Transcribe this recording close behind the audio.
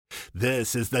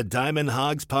This is the Diamond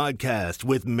Hawgs podcast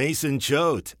with Mason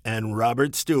Choate and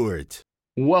Robert Stewart.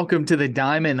 Welcome to the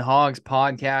Diamond Hawgs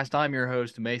podcast. I'm your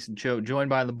host, Mason Choate, joined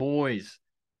by the boys,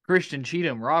 Christian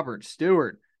Cheatham, Robert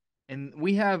Stewart. And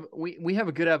we have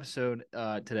a good episode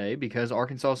today because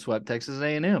Arkansas swept Texas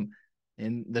A&M.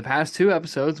 In the past two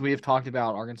episodes, we have talked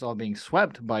about Arkansas being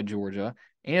swept by Georgia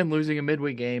and losing a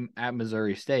midweek game at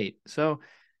Missouri State. So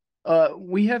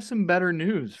we have some better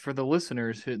news for the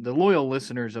listeners, the loyal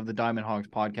listeners of the Diamond Hawgs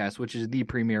podcast, which is the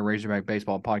premier Razorback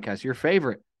baseball podcast, your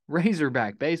favorite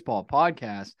Razorback baseball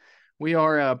podcast. We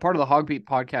are part of the Hogbeat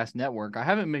Podcast Network. I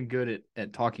haven't been good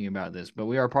at talking about this, but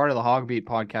we are part of the Hogbeat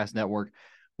Podcast Network,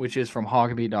 which is from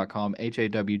hogbeat.com,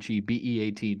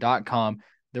 HAWGBEAT.com.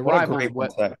 The What a Rivals great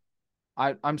website.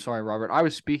 I'm sorry, Robert. I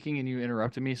was speaking and you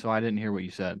interrupted me, so I didn't hear what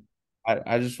you said.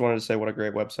 I just wanted to say what a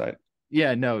great website.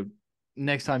 Yeah, no.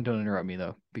 Next time, don't interrupt me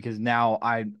though, because now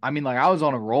I was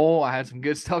on a roll. I had some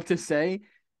good stuff to say,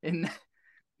 and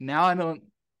now I don't.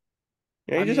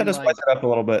 Yeah, you just had to spice it up a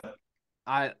little bit.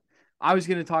 I was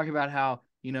going to talk about how,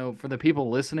 for the people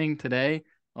listening today,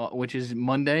 which is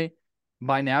Monday,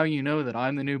 by now you know that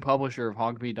I'm the new publisher of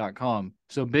hogbeat.com.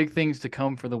 So big things to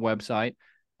come for the website.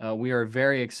 We are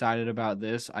very excited about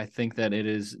this. I think that it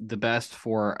is the best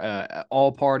for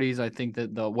all parties. I think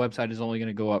that the website is only going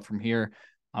to go up from here.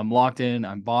 I'm locked in.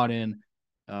 I'm bought in.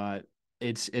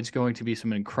 It's going to be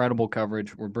some incredible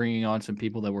coverage. We're bringing on some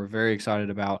people that we're very excited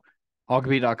about.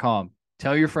 hogbeat.com.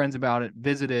 Tell your friends about it.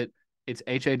 Visit it. It's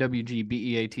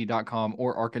HAWGBEAT.com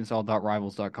or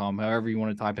arkansas.rivals.com, however you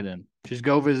want to type it in. Just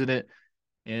go visit it.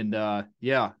 And,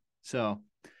 so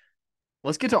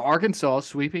let's get to Arkansas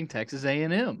sweeping Texas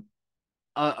A&M.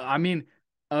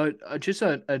 Just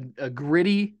a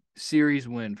gritty series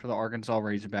win for the Arkansas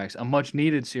Razorbacks, a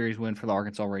much-needed series win for the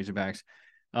Arkansas Razorbacks.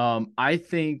 I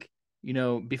think,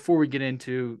 before we get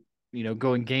into,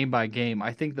 going game by game,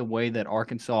 I think the way that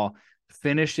Arkansas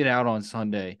finished it out on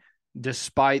Sunday,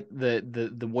 despite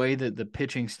the way that the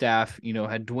pitching staff,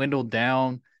 had dwindled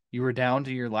down. You were down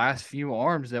to your last few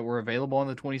arms that were available on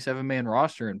the 27-man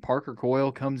roster, and Parker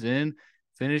Coyle comes in,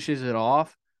 finishes it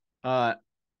off.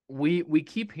 We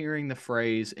keep hearing the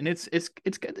phrase, and it's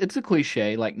a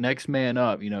cliche, like next man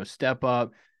up, step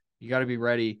up, you got to be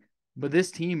ready. But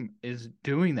this team is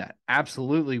doing that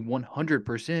absolutely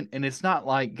 100%, and it's not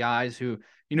like guys who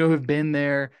have been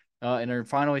there and are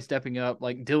finally stepping up.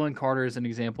 Like Dylan Carter is an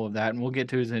example of that, and we'll get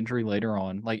to his injury later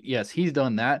on. Like, yes, he's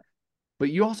done that, but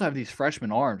you also have these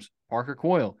freshman arms: Parker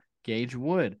Coyle, Gage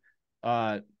Wood.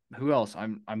 Who else?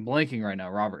 I'm blanking right now.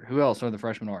 Robert, who else are the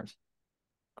freshman arms?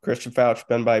 Christian Fouch,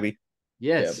 Ben Bybee.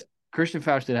 Yes, yep. Christian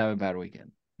Fouch did have a bad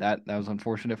weekend. That was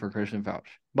unfortunate for Christian Fouch.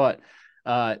 But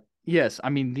yes,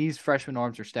 these freshman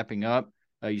arms are stepping up.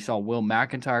 You saw Will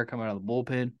McIntyre come out of the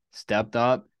bullpen, stepped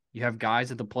up. You have guys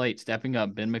at the plate stepping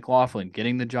up. Ben McLaughlin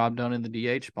getting the job done in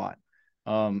the DH spot.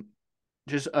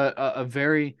 Just a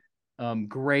very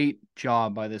great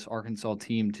job by this Arkansas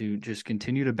team to just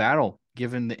continue to battle,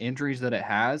 given the injuries that it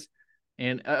has.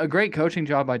 And a great coaching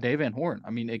job by Dave Van Horn.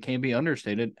 It can't be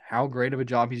understated how great of a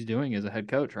job he's doing as a head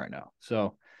coach right now.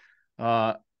 So,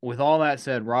 with all that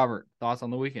said, Robert, thoughts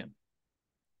on the weekend?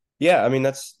 Yeah,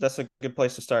 that's a good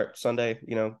place to start. Sunday,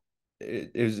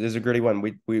 it is a gritty one.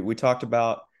 We talked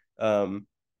about on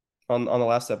the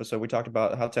last episode. We talked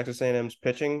about how Texas A&M's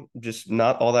pitching just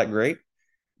not all that great.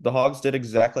 The Hogs did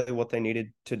exactly what they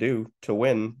needed to do to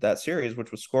win that series, which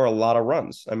was score a lot of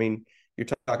runs. You're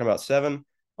talking about 7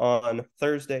 on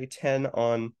Thursday, 10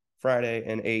 on Friday,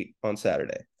 and 8 on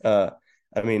Saturday. That's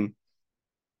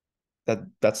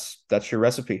your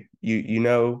recipe. You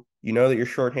know that you're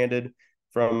shorthanded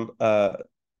from a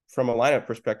lineup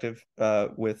perspective,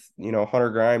 with Hunter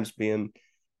Grimes being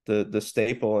the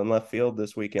staple in left field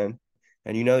this weekend,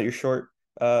 and you know that you're short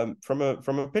from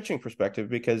a pitching perspective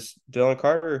because Dylan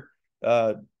Carter,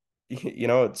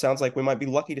 it sounds like we might be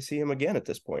lucky to see him again at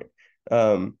this point.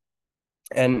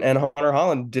 And Hunter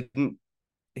Holland didn't,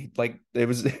 it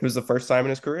was the first time in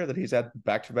his career that he's had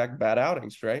back-to-back bad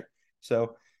outings, right?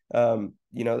 So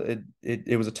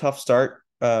it was a tough start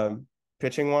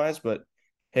pitching wise, but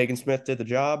Hagen Smith did the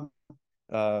job.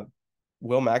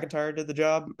 Will McIntyre did the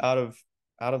job out of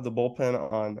the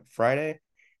bullpen on Friday,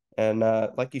 and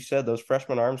like you said, those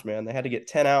freshman arms, man, they had to get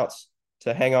 10 outs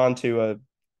to hang on to an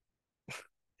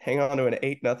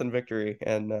 8-0 victory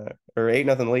and or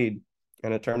 8-0 lead,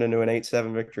 and it turned into an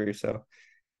 8-7 victory. So,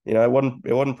 it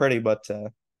wasn't pretty, but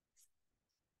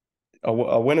a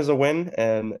win is a win,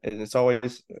 and it's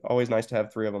always nice to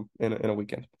have 3 of them in a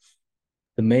weekend.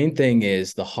 The main thing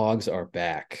is the Hogs are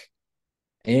back,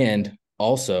 and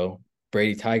also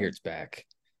Brady Tygert's back.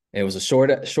 It was a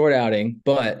short outing,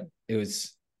 but it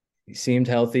was He seemed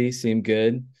healthy, seemed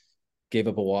good, gave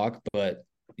up a walk, but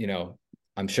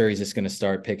I'm sure he's just going to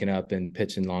start picking up and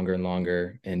pitching longer and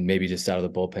longer, and maybe just out of the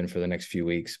bullpen for the next few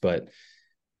weeks. But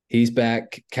he's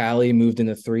back. Cali moved in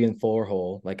the 3 and 4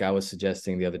 hole, like I was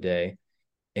suggesting the other day,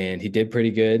 and he did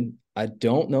pretty good. I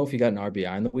don't know if he got an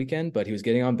RBI on the weekend, but he was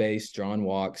getting on base, drawing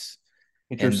walks.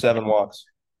 He drew And 7 walks.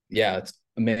 yeah, it's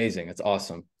amazing. It's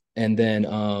awesome. And then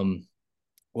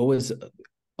what was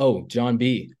John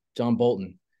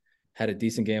Bolton had a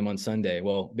decent game on Sunday.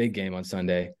 Well, big game on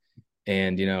Sunday.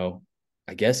 And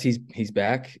I guess he's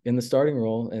back in the starting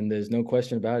role, and there's no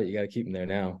question about it. You got to keep him there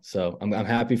now. So I'm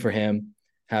happy for him,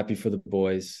 happy for the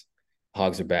boys.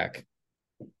 Hogs are back.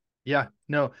 Yeah,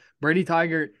 no, Brady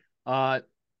Tigert,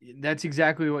 that's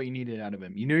exactly what you needed out of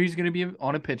him. You knew he's going to be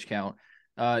on a pitch count.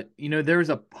 There's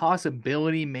a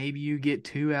possibility maybe you get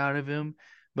 2 out of him,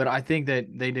 but I think that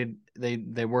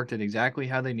they worked it exactly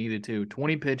how they needed to.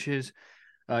 20 pitches.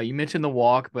 You mentioned the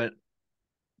walk, but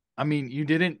I mean, you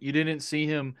didn't see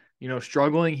him,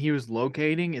 struggling. He was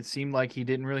locating. It seemed like he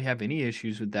didn't really have any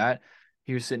issues with that.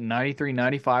 He was sitting 93,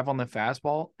 95 on the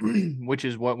fastball, which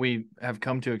is what we have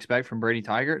come to expect from Brady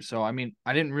Tigert. So, I mean,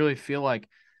 I didn't really feel like,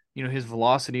 his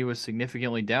velocity was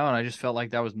significantly down. I just felt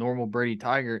like that was normal Brady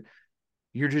Tigert.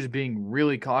 You're just being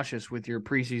really cautious with your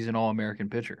preseason All-American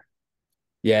pitcher.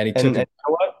 Yeah, and And you know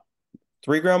what?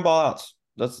 3 ground ball outs.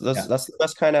 That's the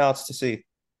best kind of outs to see.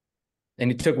 And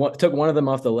he took one of them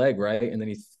off the leg, right? And then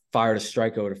he fired a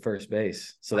strike over to first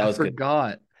base. So that was good. I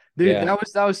forgot. Dude, Yeah.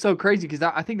 that was so crazy because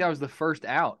I think that was the first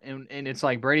out. And it's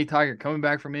like Brady Tigert coming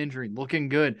back from injury, looking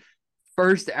good.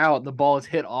 First out, the ball is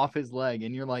hit off his leg,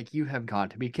 and you're like, you have got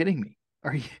to be kidding me.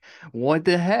 What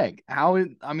the heck?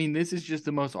 This is just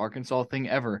the most Arkansas thing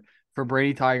ever for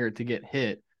Brady Tigert to get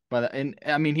hit. And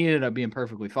I mean, he ended up being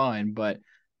perfectly fine, but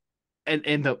at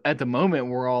the moment,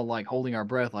 we're all like holding our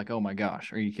breath, like, oh my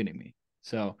gosh, are you kidding me?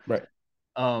 So, right.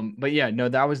 But yeah, no,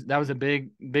 that was a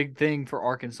big thing for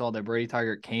Arkansas that Brady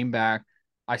Tigert came back.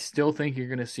 I still think you're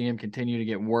going to see him continue to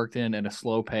get worked in at a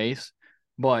slow pace,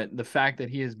 but the fact that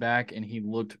he is back and he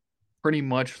looked pretty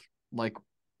much like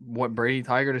what Brady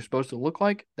Tigert is supposed to look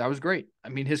like, that was great. I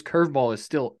mean, his curveball is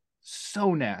still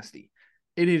so nasty.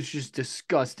 It is just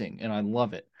disgusting, and I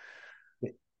love it.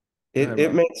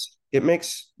 It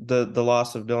makes the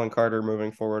loss of Dylan Carter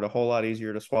moving forward a whole lot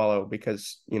easier to swallow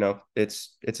because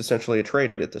it's essentially a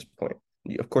trade at this point.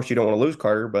 Of course, you don't want to lose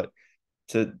Carter, but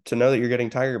to know that you're getting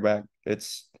Tiger back,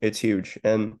 it's huge.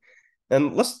 And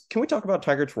can we talk about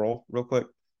Tiger's role real quick?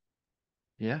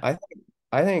 Yeah,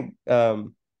 I think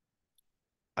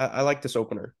I like this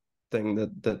opener thing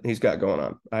that he's got going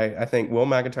on. I think Will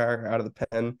McIntyre out of the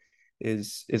pen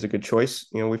is a good choice.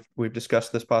 We've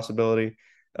discussed this possibility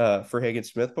for Hagen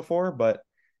Smith before, but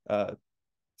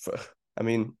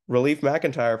relief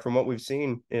McIntyre from what we've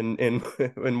seen in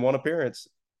in one appearance,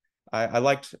 I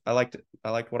liked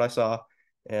what I saw,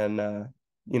 and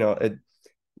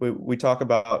we talked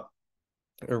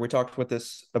with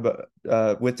this about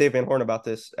with Dave Van Horn about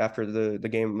this after the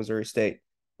game at Missouri State.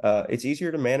 It's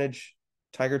easier to manage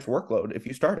Tiger's workload if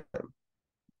you start him.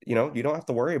 You don't have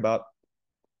to worry about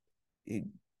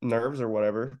nerves or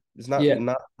whatever. It's not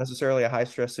necessarily a high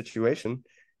stress situation.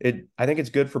 I think it's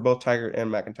good for both Tiger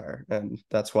and McIntyre, and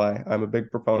that's why I'm a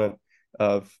big proponent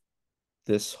of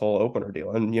this whole opener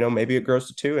deal. And maybe it grows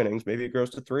to 2 innings, maybe it grows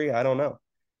to 3. I don't know,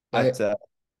 but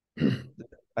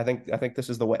I think this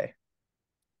is the way.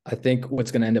 I think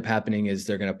what's going to end up happening is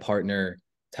they're going to partner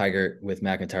Tiger with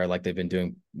McIntyre like they've been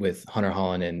doing with Hunter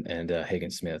Holland and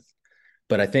Hagen Smith.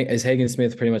 But I think, is Hagen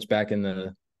Smith pretty much back in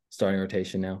the starting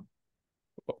rotation now?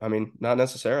 I mean, not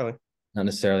necessarily. Not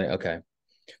necessarily. Okay.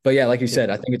 But yeah, like you said,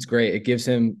 I think it's great. It gives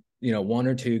him, 1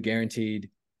 or 2 guaranteed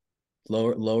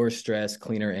lower stress,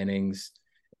 cleaner innings,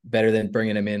 better than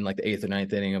bringing him in like the 8th or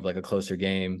 9th inning of like a closer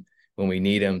game when we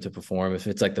need him to perform. If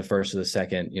it's like the first or the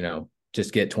second,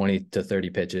 just get 20 to 30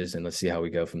 pitches and let's see how we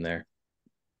go from there.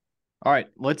 All right,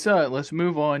 let's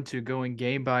move on to going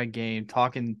game by game,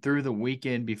 talking through the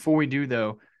weekend. Before we do,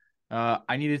 though,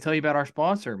 I need to tell you about our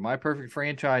sponsor,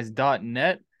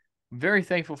 MyPerfectFranchise.net. Very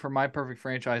thankful for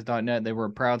MyPerfectFranchise.net. They were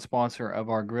a proud sponsor of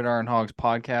our Gridiron Hogs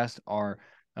podcast, our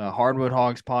Hardwood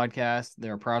Hogs podcast.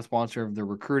 They're a proud sponsor of the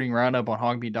Recruiting Roundup on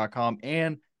hogbeat.com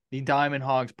and the Diamond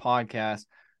Hogs podcast.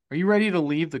 Are you ready to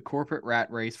leave the corporate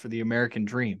rat race for the American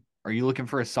dream? Are you looking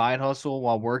for a side hustle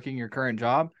while working your current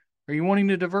job? Are you wanting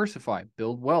to diversify,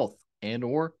 build wealth, and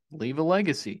or leave a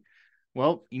legacy?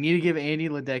 Well, you need to give Andy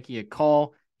Ledecky a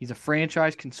call. He's a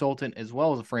franchise consultant as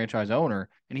well as a franchise owner,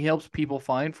 and he helps people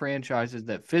find franchises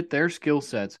that fit their skill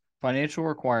sets, financial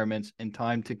requirements, and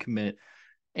time to commit.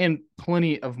 and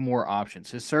plenty of more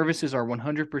options. His services are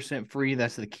 100% free.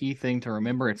 That's the key thing to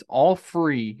remember. It's all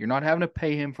free. You're not having to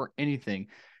pay him for anything.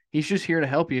 He's just here to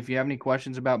help you if you have any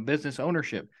questions about business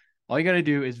ownership. All you got to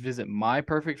do is visit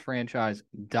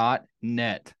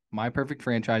myperfectfranchise.net.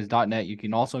 Myperfectfranchise.net. You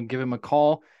can also give him a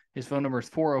call. His phone number is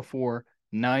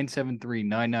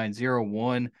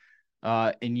 404-973-9901.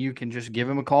 And you can just give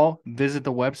him a call, visit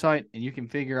the website, and you can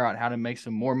figure out how to make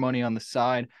some more money on the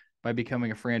side by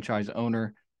becoming a franchise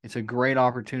owner. It's a great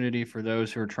opportunity for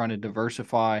those who are trying to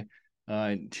diversify,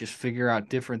 just figure out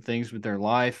different things with their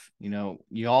life. You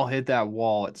all hit that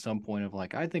wall at some point of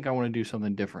like, I think I want to do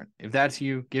something different. If that's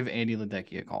you, give Andy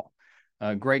Ledecky a call.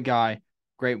 Great guy,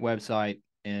 great website,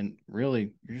 and really,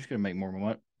 you're just going to make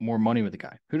more money with the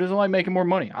guy. Who doesn't like making more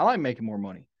money? I like making more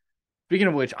money. Speaking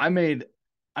of which, I made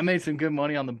some good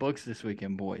money on the books this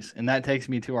weekend, boys. And that takes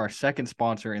me to our second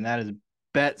sponsor, and that is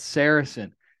Bet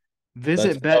Saracen.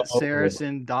 Visit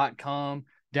betsaracen.com.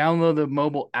 Download the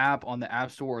mobile app on the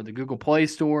App Store or the Google Play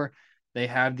Store. They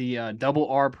have the double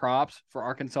R props for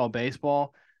Arkansas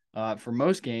baseball for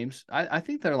most games. I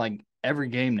think they're like every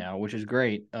game now, which is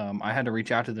great. I had to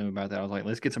reach out to them about that. I was like,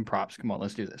 let's get some props. Come on,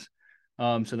 let's do this.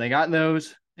 So they got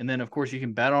those. And then, of course, you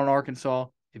can bet on Arkansas.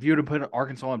 If you would have put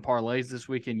Arkansas in parlays this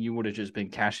weekend, you would have just been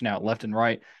cashing out left and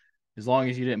right, as long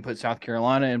as you didn't put South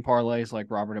Carolina in parlays like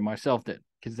Robert and myself did,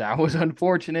 because that was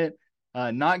unfortunate.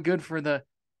 Not good for the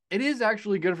 – it is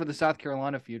actually good for the South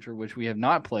Carolina future, which we have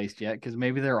not placed yet because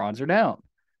maybe their odds are down.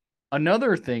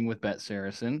 Another thing with Bet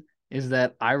Saracen is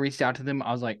that I reached out to them.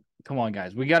 I was like, come on,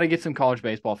 guys, we got to get some college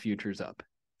baseball futures up.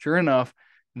 Sure enough,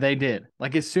 they did.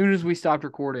 Like as soon as we stopped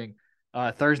recording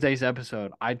Thursday's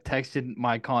episode, I texted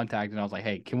my contact and I was like,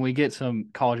 hey, can we get some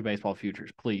college baseball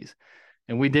futures, please?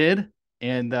 And we did,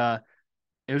 and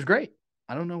it was great.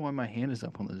 I don't know why my hand is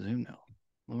up on the Zoom now.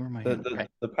 Lower my hand. Okay.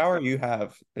 The power you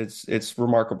have, it's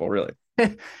remarkable, really.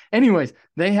 Anyways,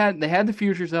 they had the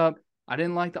futures up. I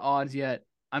didn't like the odds yet.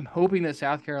 I'm hoping that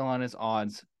South Carolina's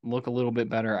odds look a little bit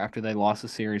better after they lost the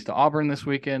series to Auburn this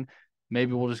weekend.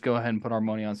 Maybe we'll just go ahead and put our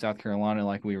money on South Carolina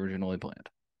like we originally planned.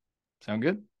 Sound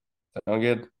good? Sound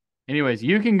good. Anyways,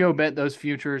 you can go bet those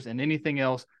futures and anything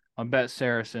else on Bet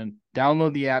Saracen.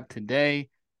 Download the app today.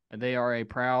 They are a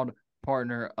proud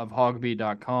partner of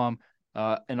hogbeat.com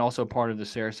and also part of the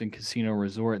Saracen Casino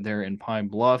Resort there in Pine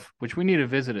Bluff, which we need to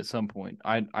visit at some point.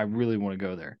 I really want to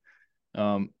go there.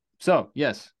 So,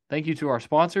 yes, thank you to our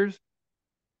sponsors.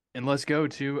 And let's go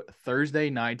to Thursday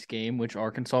night's game, which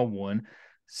Arkansas won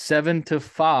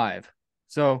 7-5.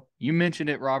 So you mentioned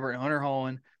it, Robert. Hunter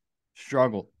Hollan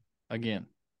struggled again.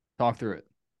 Talk through it.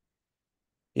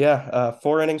 Yeah,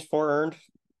 4 innings, 4 earned.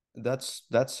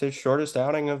 That's his shortest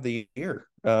outing of the year.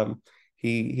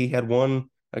 He had one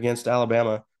against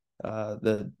Alabama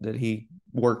that he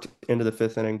worked into the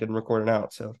 5th inning, didn't record an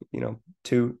out. So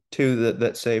two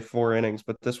that say 4 innings,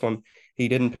 but this one he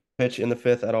didn't pitch in the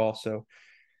 5th at all. So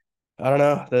I don't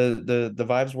know. The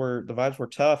vibes were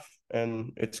tough,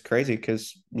 and it's crazy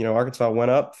because Arkansas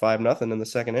went up 5-0 in the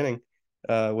 2nd inning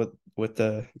with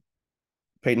the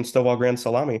Peyton Stovall grand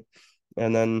salami,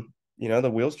 and then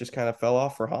the wheels just kind of fell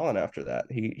off for Hollan after that.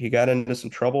 He got into some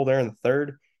trouble there in the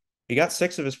 3rd. He got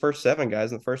 6 of his first 7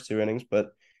 guys in the first 2 innings, but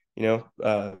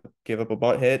gave up a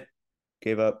bunt hit,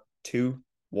 gave up 2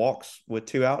 walks with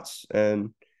 2 outs, and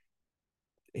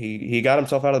he got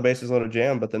himself out of the bases loaded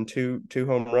jam. But then two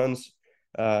home runs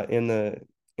in the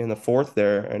 4th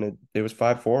there, and it was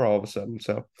 5-4 all of a sudden.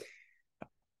 So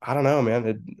I don't know,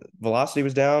 man. Velocity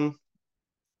was down.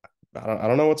 I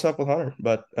don't know what's up with Hunter,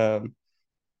 but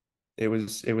it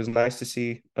was nice to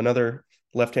see another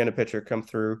left-handed pitcher come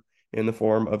through in the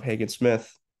form of Hagen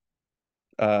Smith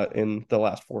in the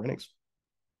last 4 innings.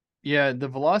 Yeah, the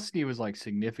velocity was like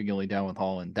significantly down with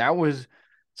Hollan. That was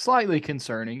slightly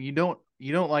concerning. You don't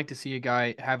like to see a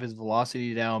guy have his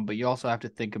velocity down, but you also have to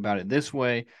think about it this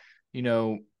way.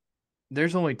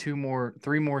 There's only 3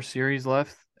 more series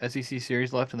left, SEC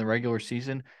series left in the regular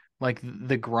season. Like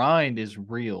the grind is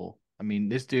real. I mean,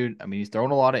 this dude, he's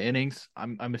thrown a lot of innings.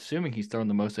 I'm assuming he's thrown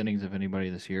the most innings of anybody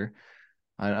this year.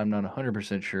 I'm not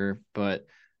 100% sure, but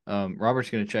Robert's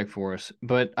going to check for us.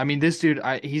 But I mean, this dude,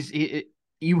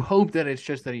 you hope that it's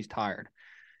just that he's tired.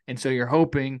 And so you're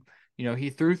hoping, he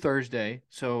threw Thursday.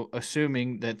 So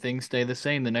assuming that things stay the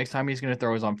same, the next time he's going to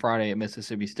throw is on Friday at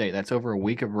Mississippi State. That's over a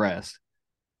week of rest.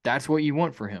 That's what you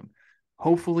want for him.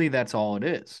 Hopefully that's all it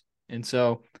is. And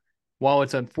so while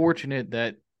it's unfortunate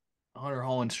that Hunter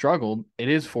Hollan struggled, it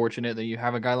is fortunate that you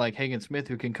have a guy like Hagen Smith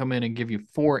who can come in and give you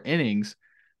 4 innings,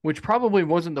 which probably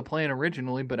wasn't the plan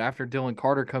originally, but after Dylan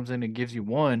Carter comes in and gives you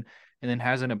 1 and then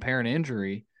has an apparent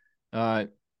injury,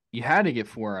 you had to get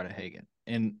 4 out of Hagen.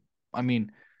 And, I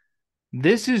mean,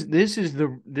 This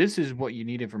is what you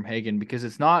needed from Hagan, because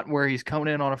it's not where he's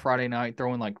coming in on a Friday night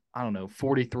throwing like, I don't know,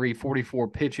 43, 44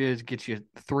 pitches, gets you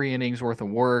 3 innings worth of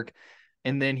work,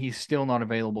 and then he's still not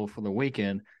available for the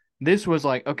weekend. This was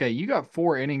like, okay, you got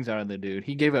 4 innings out of the dude.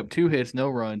 He gave up 2 hits, no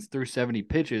runs, threw 70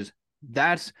 pitches.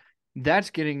 That's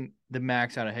getting the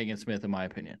max out of Hagan Smith, in my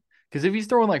opinion. Because if he's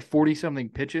throwing like 40 something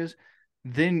pitches,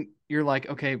 then you're like,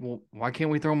 okay, well, why can't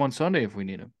we throw him on Sunday if we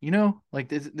need him? Like,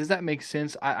 does that make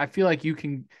sense? I feel like you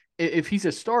can, if he's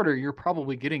a starter, you're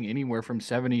probably getting anywhere from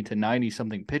 70 to 90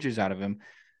 something pitches out of him.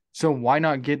 So why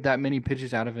not get that many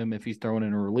pitches out of him if he's throwing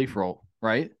in a relief role,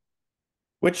 right?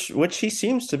 Which he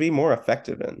seems to be more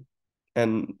effective in.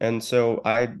 And so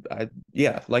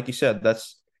yeah, like you said,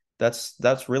 that's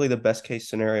really the best case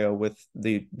scenario with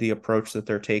the approach that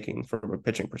they're taking from a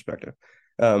pitching perspective.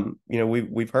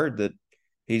 We've heard that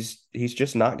he's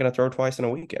just not going to throw twice in a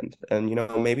weekend, and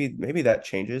maybe that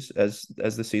changes as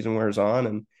the season wears on,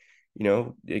 and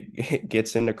it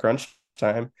gets into crunch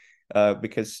time,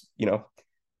 because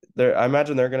I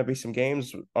imagine there are going to be some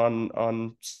games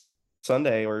on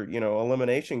Sunday, or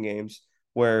elimination games,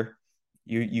 where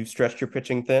you've stretched your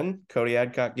pitching thin. Cody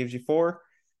Adcock gives you 4.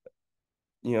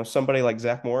 Somebody like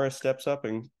Zach Morris steps up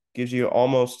and gives you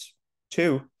almost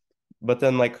 2, but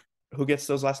then, like, who gets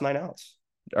those last 9 outs?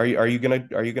 Are you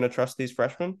gonna trust these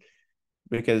freshmen?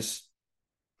 Because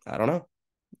I don't know.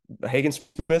 Hagen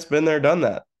Smith's been there, done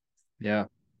that. Yeah.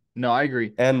 No, I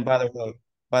agree. And by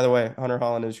the way, Hunter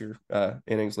Holland is your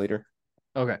innings leader.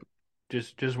 Okay.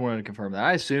 Just wanted to confirm that.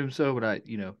 I assume so, but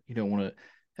you don't want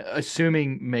to.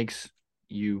 Assuming makes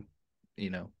you,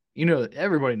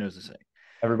 everybody knows the same.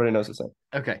 Everybody knows the same.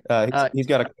 Okay. He's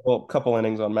got a couple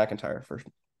innings on McIntyre for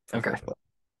okay. first place.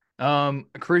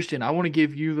 Christian, I want to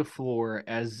give you the floor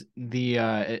as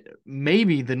the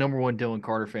maybe the number one Dylan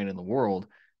Carter fan in the world.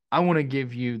 I want to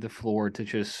give you the floor to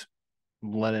just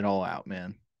let it all out,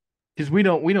 man, because we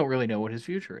don't really know what his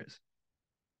future is.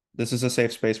 This is a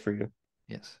safe space for you.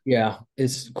 Yes. Yeah,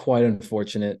 it's quite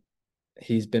unfortunate.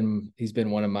 He's been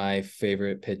one of my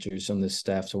favorite pitchers from the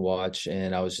staff to watch,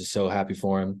 and I was just so happy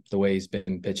for him the way he's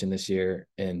been pitching this year.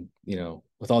 And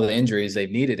with all the injuries,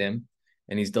 they've needed him,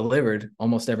 and he's delivered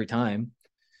almost every time.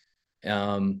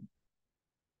 Yeah,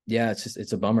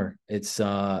 it's a bummer. But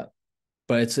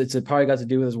it's probably got to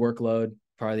do with his workload,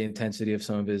 probably the intensity of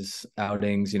some of his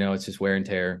outings. It's just wear and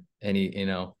tear, and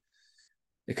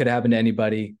it could happen to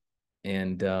anybody.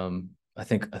 And I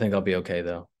think I'll be okay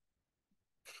though.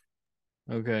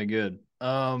 Okay, good.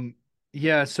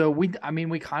 Yeah, so we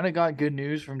kind of got good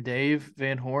news from Dave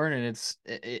Van Horn, and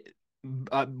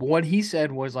what he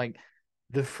said was like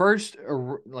the first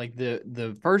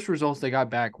the first results they got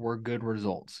back were good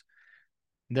results.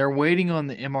 They're waiting on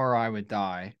the MRI with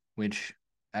Dye, which,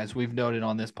 as we've noted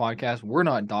on this podcast, we're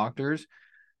not doctors,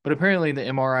 but apparently the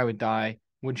MRI with Dye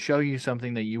would show you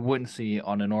something that you wouldn't see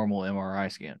on a normal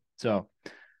MRI scan. So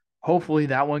hopefully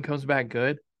that one comes back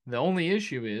good. The only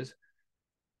issue is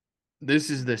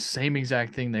this is the same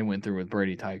exact thing they went through with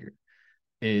Brady Tigert.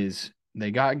 Is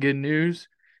they got good news,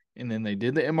 and then they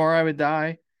did the MRI with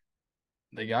Dye.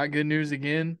 They got good news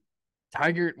again.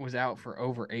 Tigert was out for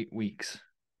over 8 weeks.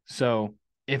 So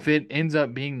if it ends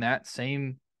up being that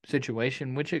same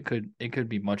situation, which it could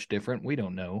be much different, we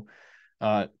don't know.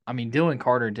 Dylan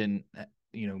Carter didn't,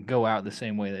 go out the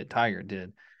same way that Tigert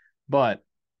did, but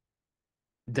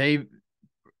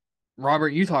Robert,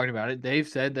 you talked about it. Dave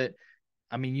said that,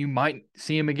 you might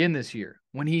see him again this year.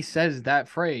 When he says that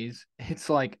phrase, it's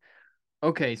like,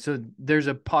 okay, so there's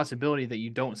a possibility that you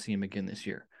don't see him again this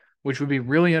year, which would be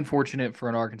really unfortunate for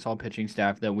an Arkansas pitching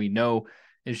staff that we know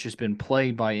has just been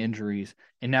plagued by injuries.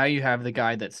 And now you have the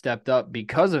guy that stepped up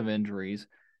because of injuries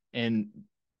and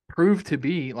proved to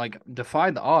be,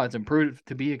 defied the odds and proved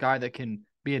to be a guy that can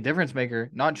be a difference maker,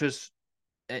 not just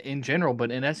in general, but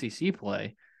in SEC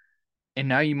play. And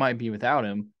now you might be without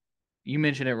him. You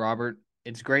mentioned it, Robert.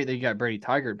 It's great that you got Brady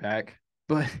Tigert back,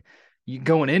 but you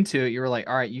going into it, you were like,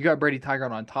 all right, you got Brady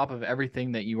Tigert on top of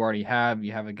everything that you already have.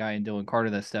 You have a guy in Dylan Carter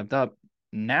that stepped up.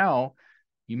 Now,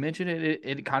 you mentioned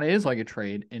it kind of is like a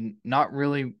trade and not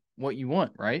really what you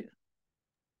want, right?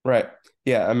 Right.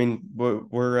 Yeah.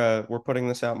 We're putting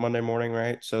this out Monday morning,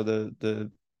 right? So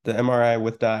the MRI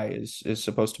with Dye is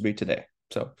supposed to be today.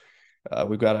 So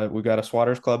we've got a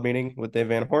Swatters Club meeting with Dave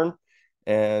Van Horn,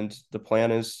 and the plan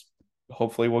is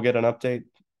hopefully we'll get an update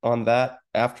on that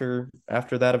after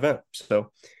that event. So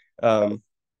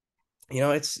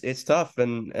it's tough,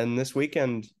 and this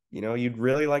weekend, you'd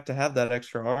really like to have that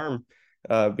extra arm,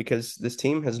 because this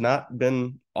team has not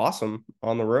been awesome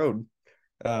on the road.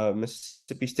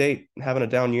 Mississippi State having a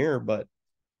down year, but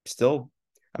still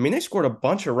I mean, they scored a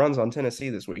bunch of runs on Tennessee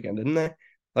this weekend, didn't they?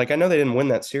 Like I know they didn't win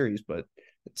that series, but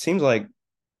it seems like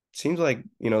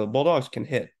the Bulldogs can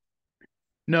hit.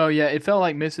 No, yeah, it felt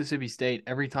like Mississippi State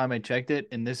every time I checked it,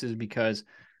 and this is because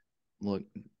look,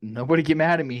 nobody get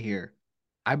mad at me here.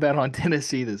 I bet on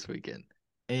Tennessee this weekend.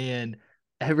 And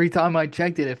every time I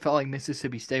checked it, it felt like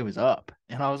Mississippi State was up.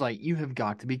 And I was like, you have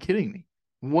got to be kidding me.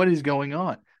 What is going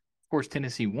on? Of course,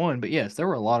 Tennessee won, but yes, there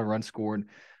were a lot of runs scored.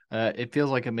 It feels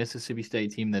like a Mississippi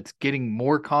State team that's getting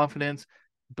more confidence,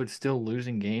 but still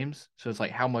losing games. So it's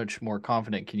like, how much more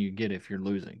confident can you get if you're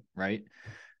losing, right?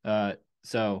 Uh,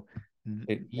 so,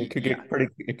 It could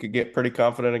get pretty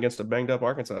confident against a banged up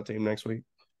Arkansas team next week.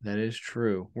 that is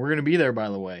true. We're going to be there, by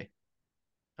the way.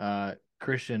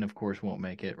 Christian, of course, won't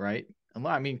make it, right?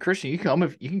 I mean, Christian, you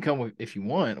can come if you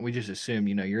want. We just assume,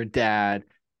 you're a dad.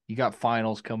 You got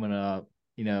finals coming up.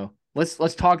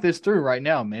 Let's talk this through right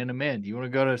now, man to man. Do you want to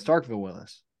go to Starkville with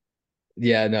us?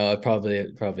 Yeah, no,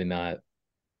 probably not.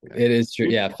 Okay. It is true.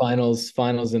 Yeah,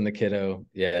 finals in the kiddo.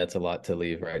 Yeah, it's a lot to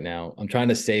leave right now. I'm trying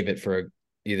to save it for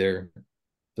either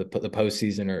the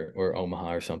postseason or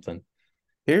Omaha or something.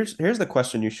 Here's the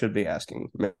question you should be asking,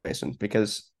 Mason,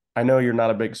 because I know you're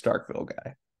not a big Starkville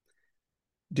guy.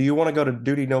 Do you want to go to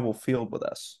Duty Noble Field with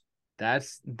us? That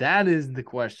is the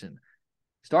question.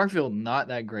 Starkville, not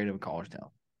that great of a college town,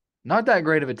 not that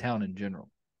great of a town in general.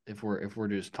 If we're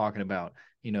just talking about,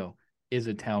 is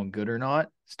a town good or not?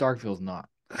 Starkville's not.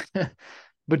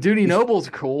 But Duty Noble's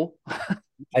cool.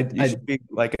 You should be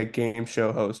like a game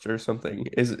show host or something.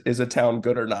 Is a town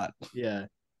good or not? Yeah.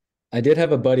 I did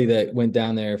have a buddy that went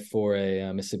down there for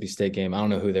a Mississippi State game. I don't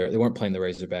know who they weren't playing the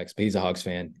Razorbacks, but he's a Hawks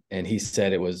fan, and he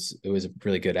said it was a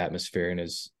really good atmosphere and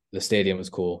the stadium was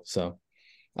cool. So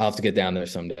I'll have to get down there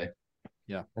someday.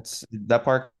 Yeah, That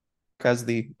park has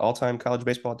the all-time college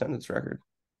baseball attendance record.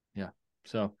 Yeah,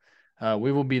 so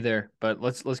we will be there. But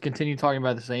let's continue talking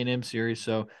about this A&M series.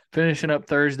 So finishing up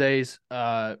Thursday's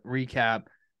recap,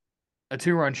 a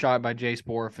 2-run shot by Jace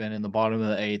Borfin in the bottom of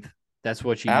the 8th. That's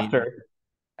what you need.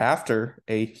 After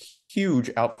a huge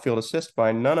outfield assist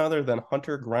by none other than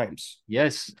Hunter Grimes.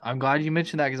 Yes, I'm glad you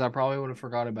mentioned that because I probably would have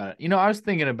forgot about it. I was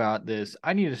thinking about this.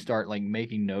 I need to start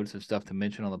making notes of stuff to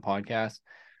mention on the podcast.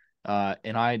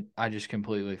 And I just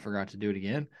completely forgot to do it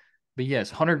again. But yes,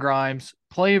 Hunter Grimes,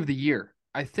 play of the year.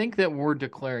 I think that we're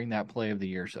declaring that play of the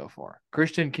year so far.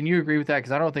 Christian, can you agree with that?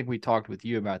 Because I don't think we talked with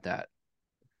you about that.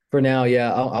 For now,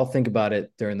 yeah, I'll think about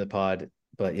it during the pod.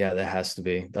 But yeah, that has to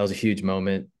be. That was a huge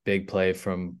moment, big play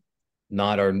from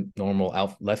not our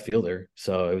normal left fielder.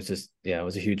 So it was it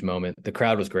was a huge moment. The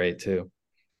crowd was great too.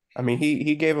 I mean,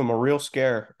 he gave him a real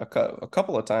scare a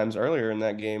couple of times earlier in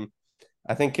that game.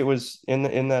 I think it was in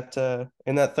that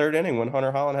 3rd inning when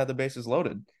Hunter Holland had the bases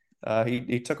loaded.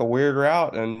 He took a weird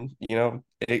route, and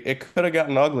it could have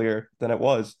gotten uglier than it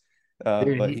was.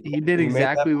 Dude, but he did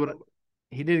exactly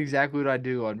what I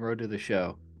do on Road to the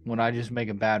Show when I just make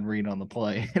a bad read on the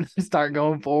play and start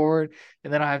going forward,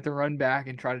 and then I have to run back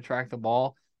and try to track the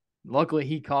ball. Luckily,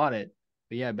 he caught it.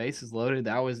 But yeah, bases loaded.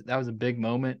 That was a big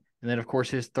moment. And then of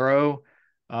course his throw,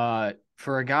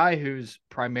 for a guy who's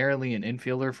primarily an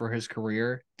infielder for his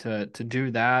career to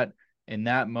do that in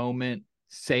that moment,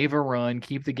 save a run,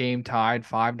 keep the game tied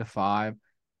 5-5,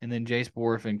 and then Jace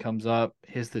Borfin comes up,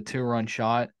 hits the 2-run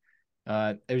shot.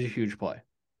 It was a huge play.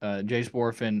 Jace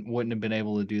Borfin wouldn't have been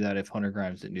able to do that if Hunter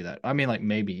Grimes didn't do that. I mean,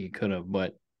 maybe he could have,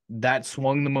 but that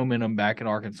swung the momentum back in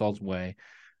Arkansas's way.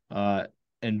 And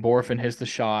Borfin hits the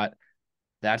shot.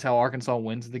 That's how Arkansas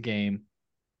wins the game.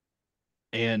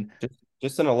 And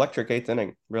just an electric 8th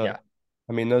inning, really. Yeah.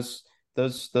 I mean, those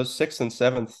 6th and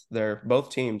 7th, they're both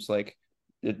teams.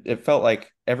 It felt like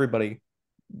everybody.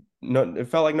 No, it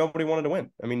felt like nobody wanted to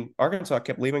win. I mean, Arkansas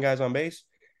kept leaving guys on base.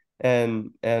 And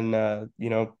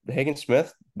Hagen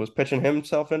Smith was pitching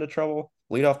himself into trouble.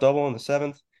 Leadoff double in the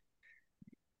 7th.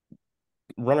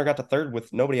 Runner got to 3rd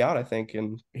with nobody out, I think,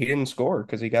 and he didn't score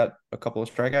because he got a couple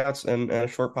of strikeouts and a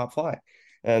short pop fly.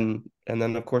 And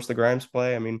then of course the Grimes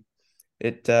play. I mean,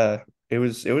 it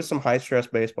was some high stress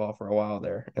baseball for a while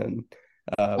there. And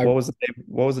what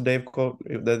was the Dave quote?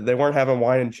 They weren't having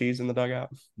wine and cheese in the dugout.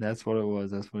 That's what it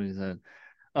was. That's what he said.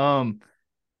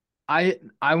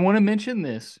 I want to mention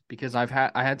this because I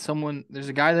had someone. There's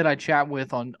a guy that I chat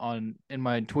with on in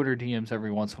my Twitter DMs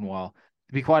every once in a while.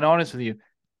 To be quite honest with you,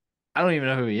 I don't even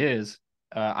know who he is.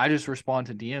 I just respond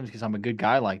to DMs because I'm a good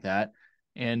guy like that.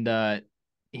 And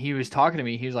he was talking to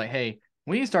me. He was like, "Hey,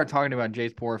 we need to start talking about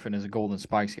Jace Borfin as a Golden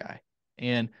Spikes guy."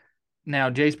 And now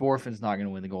Jace Borfin's not going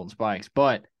to win the Golden Spikes,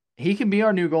 but he can be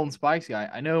our new Golden Spikes guy.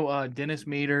 I know Dennis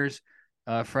Meters,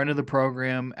 friend of the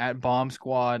program at Bomb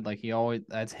Squad,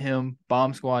 that's him,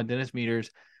 Bomb Squad, Dennis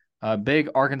Meters. a big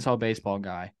Arkansas baseball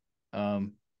guy.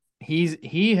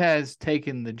 He has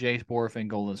taken the Jace Borfin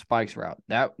Golden Spikes route.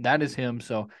 That is him.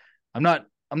 So I'm not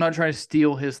trying to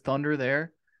steal his thunder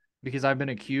there because I've been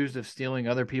accused of stealing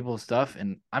other people's stuff,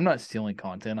 and I'm not stealing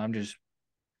content. I'm just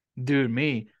doing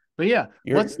me. But yeah,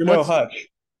 You're no Hutch.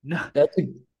 no.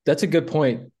 That's a good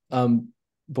point.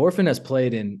 Borfin has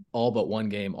played in all but one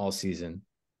game all season,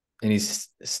 and he's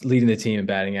leading the team in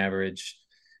batting average,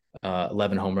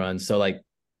 11 home runs. So like,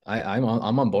 I'm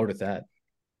on board with that.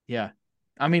 Yeah.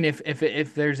 I mean,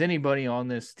 if there's anybody on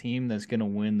this team that's going to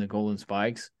win the Golden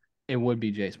Spikes, it would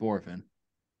be Jace Borfin.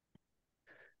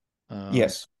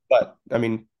 Yes, but I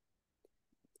mean,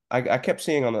 I kept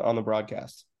seeing on the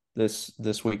broadcast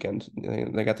this weekend.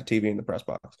 They got the TV in the press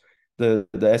box. The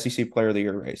SEC Player of the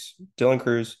Year race: Dylan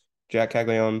Cruz, Jack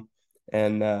Caglione,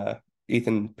 and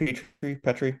Ethan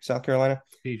Petrie, South Carolina.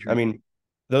 Petrie. I mean,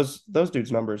 those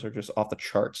dudes' numbers are just off the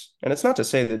charts. And it's not to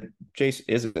say that Jace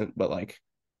isn't, but like,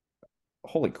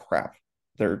 holy crap,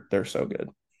 they're so good.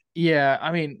 Yeah,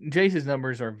 I mean, Jace's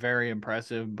numbers are very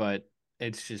impressive, but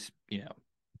it's just,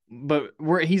 but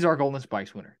he's our Golden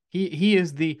Spikes winner. He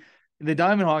is the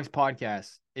Diamond Hawks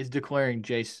podcast is declaring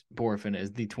Jace Borfin as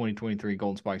the 2023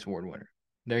 Golden Spikes Award winner.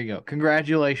 There you go.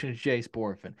 Congratulations, Jace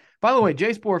Borfin. By the way,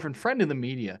 Jace Borfin, friend of the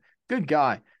media, good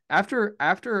guy. After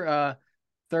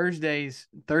Thursday's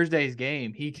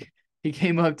game, he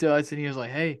came up to us and he was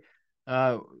like, "Hey,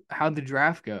 how'd the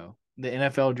draft go? The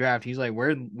NFL draft?" He's like,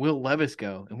 "Where'd Will Levis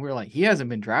go?" And we were like, "He hasn't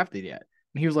been drafted yet."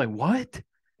 And he was like, "What?"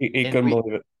 He And couldn't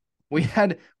believe it. we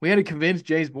had to convince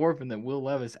Jace Borfin that Will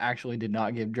Levis actually did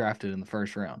not get drafted in the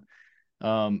first round.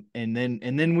 And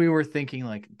then we were thinking,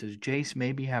 like, does Jace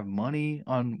maybe have money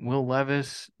on Will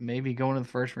Levis maybe going to the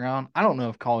first round? I don't know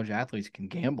if college athletes can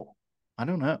gamble. I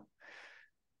don't know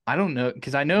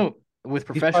because I know with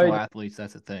professional athletes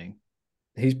that's a thing.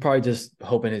 He's probably just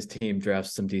hoping his team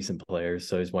drafts some decent players,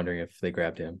 so he's wondering if they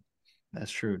grabbed him.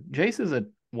 That's true. Jace is a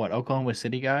Oklahoma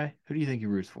City guy? Who do you think he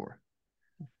roots for?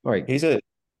 All right.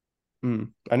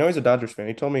 I know he's a Dodgers fan.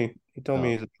 He told me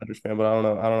he's a Dodgers fan, but I don't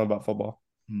know about football.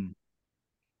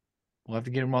 We'll have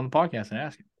to get him on the podcast and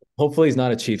ask him. Hopefully he's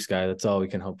not a Chiefs guy. That's all we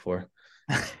can hope for.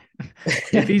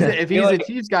 if he's a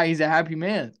Chiefs guy, he's a happy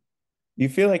man. You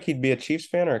feel like he'd be a Chiefs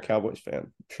fan or a Cowboys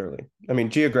fan? Surely. I mean,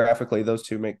 geographically, those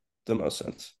two make the most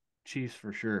sense. Chiefs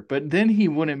for sure. But then he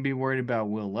wouldn't be worried about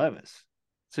Will Levis.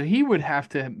 So he would have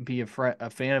to be a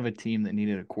fan of a team that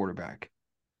needed a quarterback.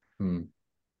 We'll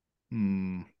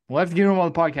have to get him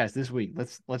on the podcast this week.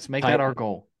 Let's make that our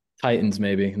goal. Titans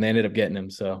maybe, and they ended up getting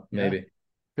him, so maybe. Yeah.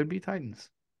 Could be Titans.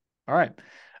 All right.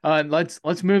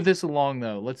 Let's move this along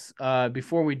though. Let's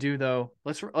before we do though,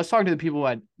 let's talk to the people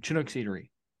at Chinook Seedery.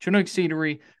 Chinook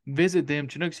Seedery, visit them,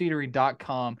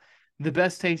 chinookseedery.com. The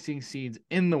best tasting seeds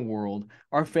in the world.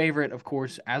 Our favorite, of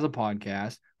course, as a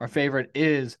podcast, our favorite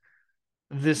is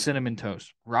the cinnamon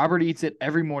toast. Robert eats it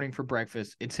every morning for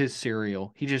breakfast. It's his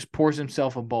cereal. He just pours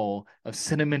himself a bowl of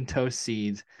cinnamon toast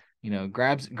seeds,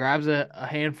 grabs a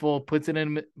handful, puts it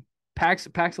in, packs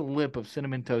a lip of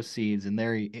cinnamon toast seeds, and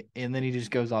then he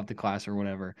just goes off to class or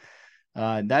whatever.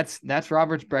 That's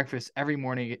Robert's breakfast every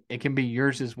morning. It can be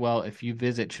yours as well if you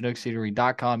visit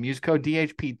chinookseedery.com. Use code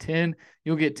DHP10.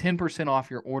 You'll get 10%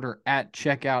 off your order at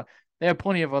checkout. They have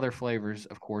plenty of other flavors,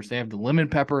 of course. They have the lemon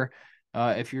pepper.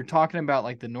 If you're talking about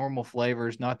like the normal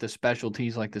flavors, not the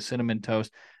specialties like the cinnamon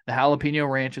toast, the jalapeno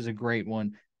ranch is a great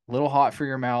one. A little hot for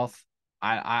your mouth.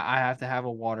 I have to have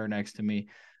a water next to me.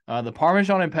 The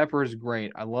Parmesan and pepper is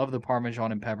great. I love the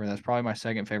Parmesan and pepper. That's probably my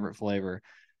second favorite flavor.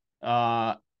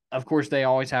 Of course, they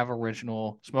always have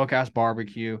original smokehouse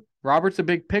barbecue. Robert's a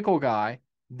big pickle guy.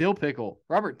 Dill pickle.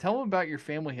 Robert, tell them about your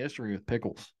family history with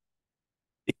pickles.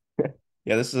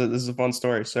 Yeah, this is a fun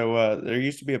story. So there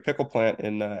used to be a pickle plant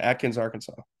in Atkins,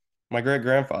 Arkansas. My great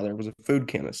grandfather was a food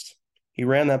chemist. He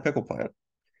ran that pickle plant.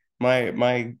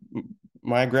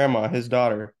 My grandma, his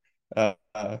daughter,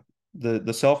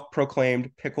 the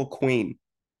self-proclaimed pickle queen.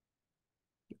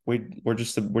 We're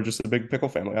just a big pickle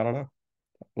family. I don't know.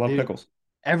 Love pickles.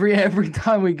 Every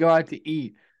time we go out to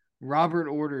eat, Robert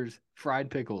orders fried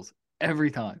pickles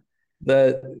every time.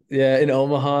 In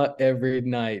Omaha every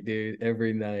night, dude.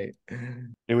 Every night.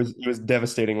 It was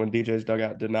devastating when DJ's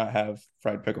dugout did not have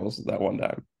fried pickles that one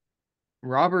time.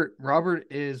 Robert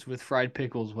is with fried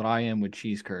pickles what I am with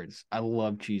cheese curds. I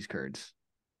love cheese curds.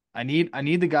 I need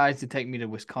the guys to take me to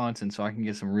Wisconsin so I can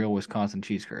get some real Wisconsin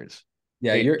cheese curds.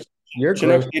 Yeah, you're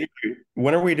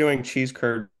when are we doing cheese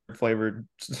curd flavored?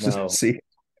 No. See,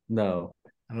 no.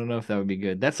 I don't know if that would be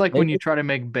good. That's like when you try to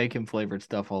make bacon flavored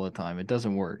stuff all the time. It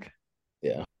doesn't work.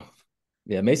 Yeah.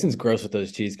 Yeah, Mason's gross with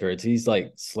those cheese curds. He's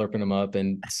like slurping them up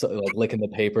and like licking the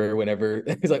paper whenever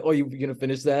he's like, "Oh, you gonna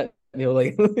finish that?" And he'll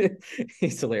like,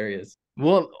 he's hilarious.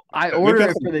 Well, I We've order got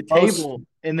it for some the gross. table,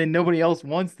 and then nobody else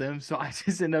wants them, so I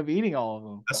just end up eating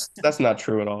all of That's not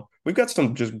true at all. We've got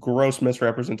some just gross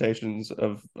misrepresentations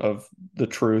of the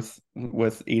truth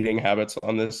with eating habits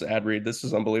on this ad read. This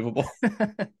is unbelievable.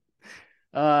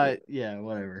 them. Yeah,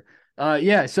 whatever.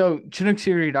 Yeah, so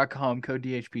ChinookSeedery.com, code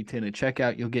DHP10 at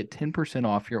checkout. You'll get 10%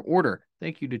 off your order.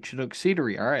 Thank you to Chinook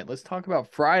Seedery. All right, let's talk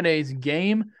about Friday's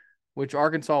game, which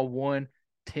Arkansas won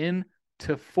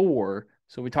 10-4.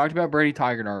 So we talked about Brady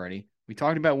Tigert already. We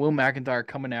talked about Will McIntyre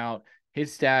coming out.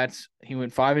 His stats, he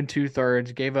went 5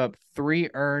 2/3, gave up 3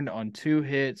 earned on 2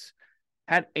 hits,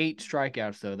 had 8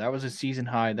 strikeouts, though. That was a season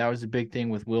high. That was the big thing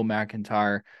with Will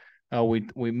McIntyre.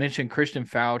 We mentioned Christian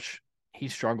Fouch. He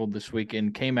struggled this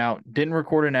weekend, came out, didn't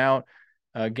record an out,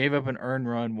 gave up an earned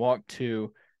run, walked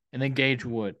 2, and then Gage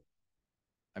Wood.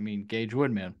 I mean, Gage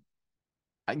Wood, man.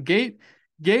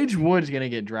 Gage Wood's going to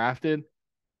get drafted.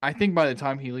 I think by the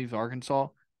time he leaves Arkansas,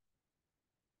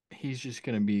 he's just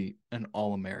going to be an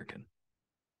All-American.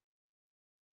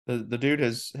 The dude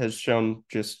has shown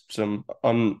just some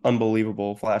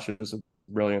unbelievable flashes of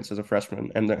brilliance as a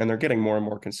freshman, and they're getting more and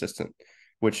more consistent,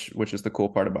 which is the cool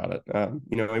part about it.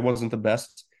 He wasn't the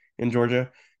best in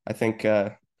Georgia. I think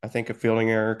a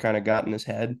fielding error kind of got in his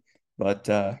head, but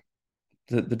the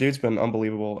dude's been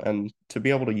unbelievable, and to be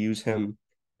able to use him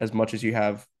as much as you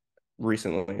have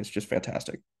recently is just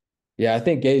fantastic. Yeah, I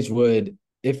think Gage Wood,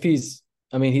 he's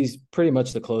pretty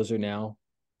much the closer now.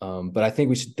 But I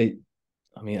think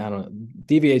I don't know.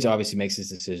 DVH obviously makes his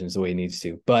decisions the way he needs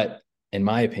to. But in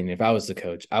my opinion, if I was the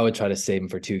coach, I would try to save him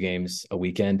for 2 games a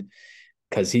weekend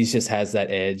because he just has that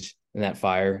edge and that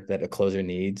fire that a closer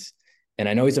needs. And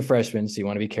I know he's a freshman, so you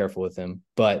want to be careful with him.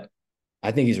 But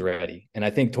I think he's ready. And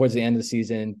I think towards the end of the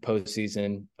season,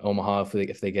 postseason, Omaha,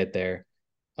 if they get there,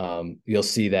 you'll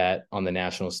see that on the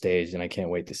national stage, and I can't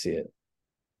wait to see it.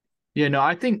 Yeah, no,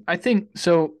 I think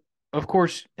so. Of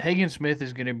course, Hagen Smith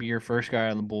is going to be your first guy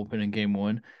on the bullpen in game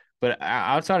 1, but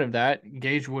outside of that,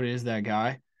 Gage Wood is that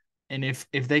guy. And if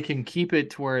they can keep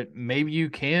it to where maybe you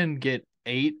can get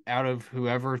 8 out of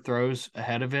whoever throws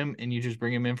ahead of him, and you just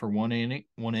bring him in for one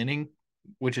inning,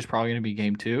 which is probably going to be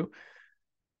game 2,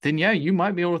 then yeah, you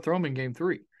might be able to throw him in game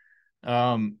 3.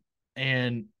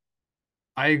 And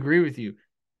I agree with you.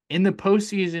 In the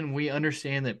postseason, we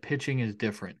understand that pitching is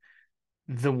different.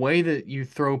 The way that you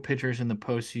throw pitchers in the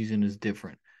postseason is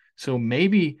different. So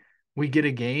maybe we get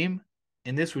a game,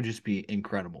 and this would just be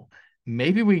incredible.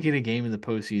 Maybe we get a game in the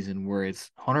postseason where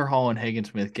it's Hunter Hall and Hagen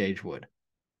Smith, Gage Wood.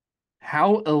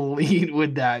 How elite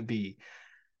would that be?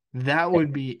 That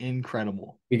would be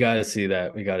incredible. We got to see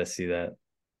that.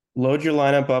 Load your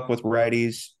lineup up with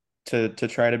righties to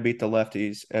try to beat the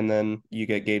lefties, and then you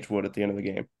get Gage Wood at the end of the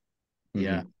game.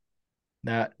 Yeah,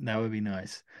 that would be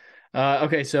nice.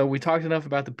 Okay, so we talked enough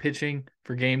about the pitching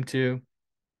for game 2.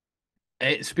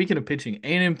 Speaking of pitching,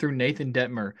 A&M threw Nathan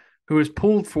Detmer, who was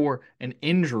pulled for an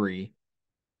injury.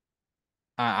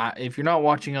 If you're not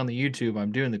watching on the YouTube,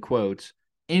 I'm doing the quotes,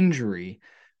 injury,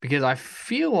 because I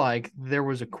feel like there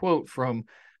was a quote from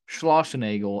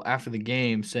Schlossenagel after the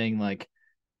game saying, like,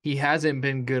 he hasn't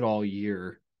been good all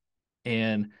year,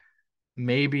 and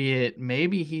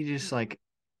maybe he just, like,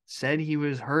 said he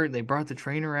was hurt. They brought the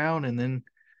trainer out, and then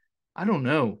I don't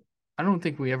know. I don't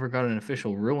think we ever got an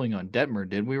official ruling on Detmer,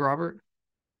 did we, Robert?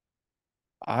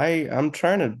 I'm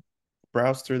trying to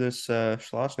browse through this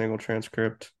Schlossnagel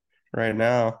transcript right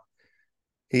now.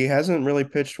 He hasn't really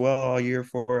pitched well all year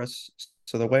for us.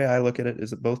 So the way I look at it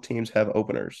is that both teams have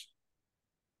openers.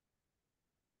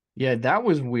 Yeah, that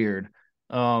was weird.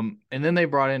 And then they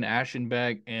brought in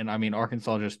Aschenbeck, and I mean,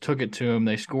 Arkansas just took it to him.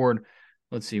 They scored,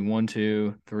 let's see, 1,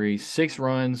 2, 3, 6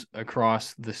 runs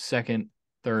across the second,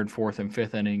 third, fourth, and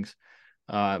fifth innings.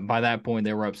 By that point,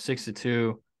 they were up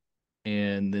 6-2.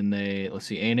 And then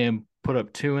A&M put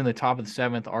up 2 in the top of the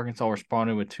 7th. Arkansas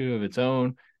responded with 2 of its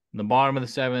own in the bottom of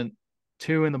the 7th,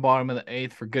 2 in the bottom of the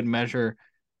 8th for good measure.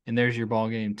 And there's your ball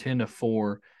game,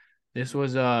 10-4. This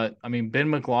was, Ben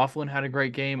McLaughlin had a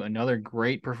great game. Another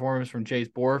great performance from Chase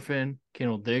Borfin.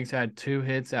 Kendall Diggs had 2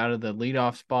 hits out of the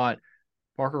leadoff spot.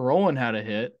 Parker Rowland had a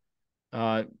hit.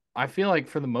 I feel like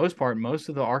for the most part, most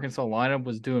of the Arkansas lineup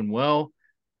was doing well.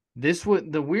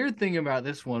 The weird thing about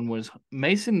this one was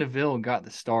Mason Neville got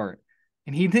the start,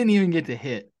 and he didn't even get to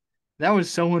hit. That was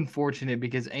so unfortunate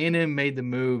because A&M made the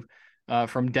move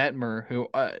from Detmer, who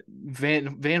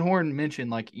Van Horn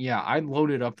mentioned, like, yeah, I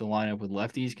loaded up the lineup with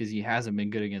lefties because he hasn't been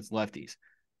good against lefties.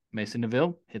 Mason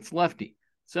Neville hits lefty.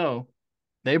 So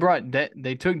they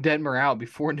took Detmer out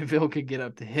before Neville could get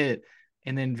up to hit.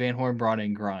 and then Van Horn brought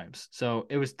in Grimes. So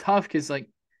it was tough because like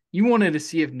you wanted to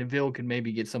see if Neville could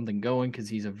maybe get something going because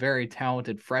he's a very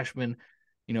talented freshman,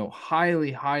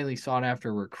 highly, highly sought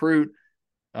after recruit.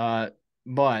 But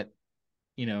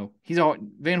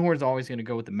Van Horn's always going to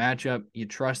go with the matchup. You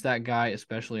trust that guy,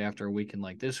 especially after a weekend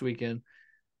like this weekend.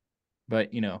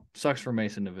 But sucks for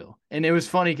Mason Neville. And it was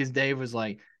funny because Dave was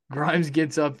like, Grimes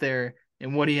gets up there,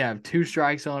 and what do you have? 2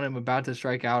 strikes on him, about to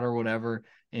strike out or whatever.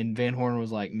 And Van Horn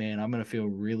was like, man, I'm gonna feel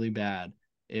really bad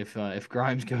if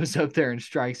Grimes goes up there and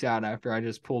strikes out after I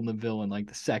just pulled Neville in like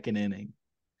the 2nd inning.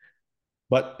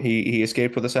 But he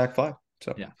escaped with a sac fly,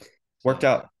 so yeah, worked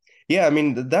out. Yeah, I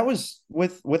mean that was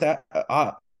with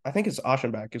I think it's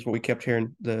Aschenbach is what we kept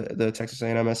hearing the Texas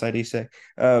A&M SID say.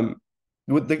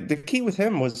 With the key with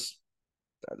him was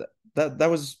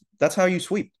that's how you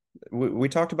sweep. We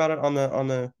talked about it on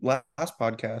the last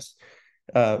podcast.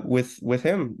 With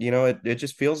him, it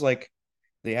just feels like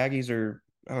the Aggies are,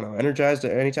 I don't know, energized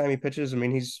at any time he pitches. I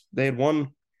mean, they had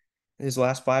won his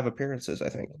last 5 appearances, I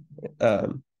think.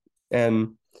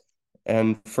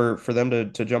 And for them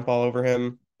to jump all over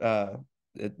him,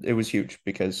 it was huge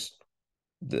because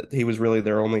he was really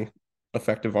their only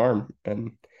effective arm,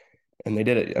 and they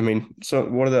did it. I mean, so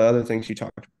one of the other things you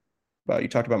talked about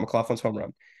McLaughlin's home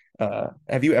run.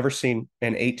 Have you ever seen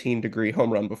an 18-degree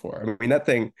home run before? I mean, that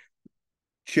thing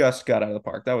just got out of the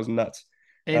park. That was nuts.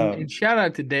 And shout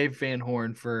out to Dave Van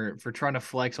Horn for trying to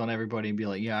flex on everybody and be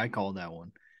like, yeah, I called that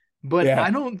one. But yeah. I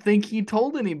don't think he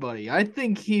told anybody. I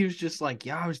think he was just like,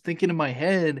 yeah, I was thinking in my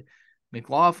head,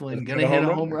 McLaughlin gonna hit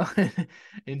a home run.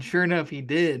 And sure enough, he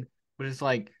did. But it's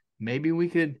like, maybe we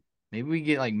get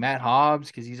like Matt Hobbs,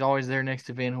 because he's always there next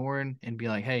to Van Horn, and be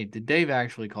like, hey, did Dave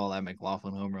actually call that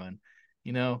McLaughlin home run?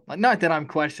 Like, not that I'm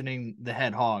questioning the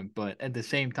head hog, but at the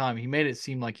same time, he made it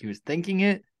seem like he was thinking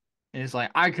it. And it's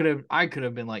like, I could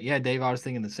have been like, yeah, Dave, I was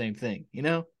thinking the same thing,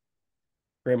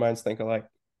 Great minds think alike.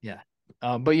 Yeah.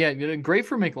 But yeah, great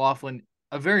for McLaughlin,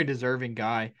 a very deserving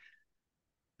guy.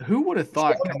 Who would have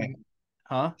thought coming,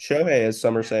 huh? Shohei, as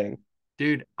some are saying.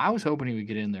 Dude, I was hoping he would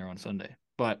get in there on Sunday.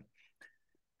 But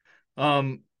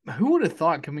who would have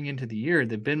thought coming into the year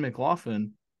that Ben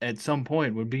McLaughlin at some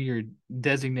point would be your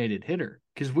designated hitter?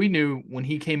 Because we knew when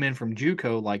he came in from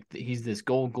JUCO, like he's this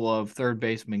Gold Glove third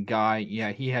baseman guy.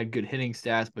 Yeah, he had good hitting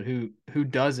stats, but who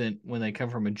doesn't when they come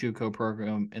from a JUCO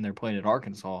program and they're playing at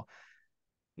Arkansas?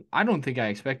 I don't think I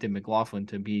expected McLaughlin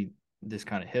to be this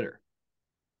kind of hitter.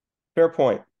 Fair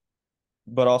point.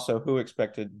 But also, who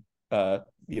expected, 2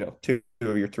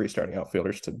 of your 3 starting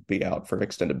outfielders to be out for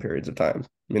extended periods of time?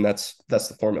 I mean, that's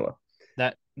the formula.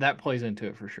 That plays into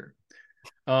it for sure.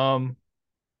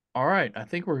 All right. I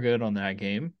think we're good on that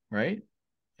game, right?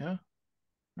 Yeah.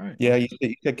 All right. Yeah, you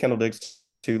said Kendall Diggs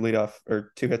 2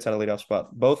 hits out of leadoff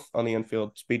spot, both on the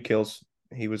infield, speed kills.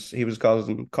 He was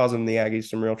causing the Aggies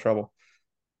some real trouble.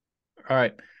 All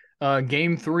right.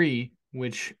 Game 3,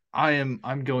 which I'm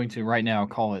going to right now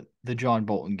call it the John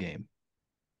Bolton game.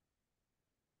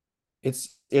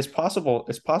 It's possible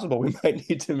we might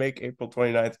need to make April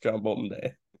 29th John Bolton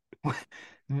Day.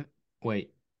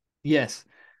 Wait. Yes.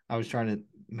 I was trying to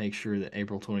make sure that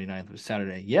April 29th was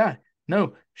Saturday. Yeah.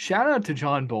 No. Shout out to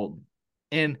John Bolton.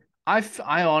 And I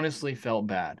honestly felt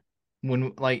bad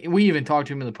when, like, we even talked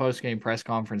to him in the post-game press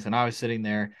conference, and I was sitting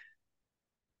there.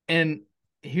 And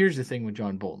here's the thing with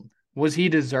John Bolton. Was he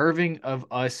deserving of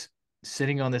us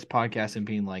sitting on this podcast and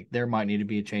being like, there might need to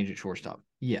be a change at shortstop?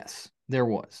 Yes, there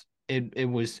was. It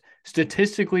was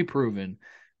statistically proven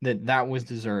that was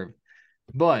deserved.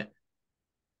 But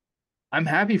I'm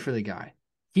happy for the guy.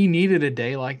 He needed a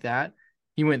day like that.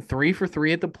 He went 3 for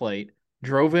 3 at the plate,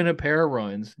 drove in a pair of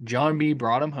runs. John B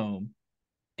brought him home.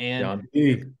 And John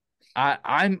B.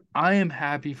 I am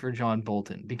happy for John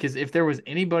Bolton, because if there was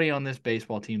anybody on this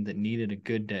baseball team that needed a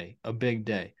good day, a big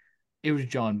day, it was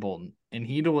John Bolton, and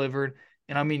he delivered.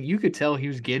 And I mean, you could tell he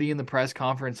was giddy in the press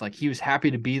conference, like he was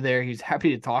happy to be there. He was happy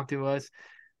to talk to us.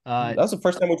 That was the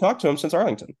first time we talked to him since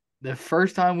Arlington. The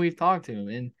first time we've talked to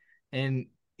him, and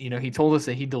he told us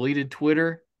that he deleted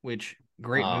Twitter, which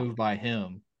great move by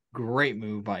him. Great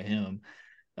move by him.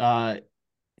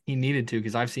 He needed to,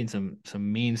 because I've seen some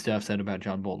mean stuff said about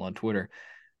John Bolton on Twitter.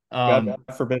 God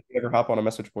forbid you ever hop on a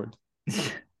message board.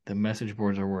 The message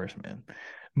boards are worse, man.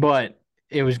 But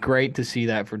it was great to see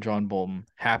that for John Bolton.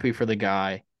 Happy for the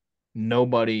guy.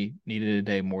 Nobody needed a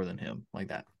day more than him like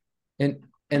that. And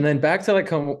then back to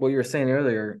like what you were saying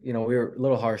earlier, we were a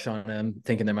little harsh on him,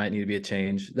 thinking there might need to be a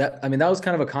change. That was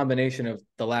kind of a combination of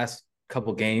the last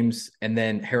couple games and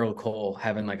then Harold Cole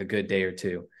having like a good day or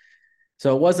two.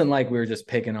 So it wasn't like we were just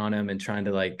picking on him and trying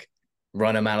to like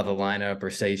run him out of the lineup or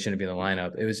say he shouldn't be in the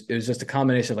lineup. It was just a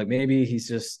combination of like maybe he's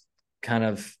just kind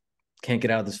of can't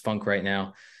get out of this funk right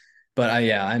now. But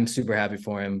I'm super happy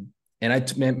for him.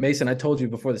 And Mason, I told you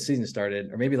before the season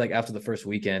started, or maybe like after the first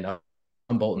weekend,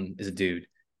 Bolton is a dude.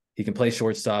 He can play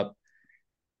shortstop.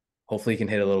 Hopefully he can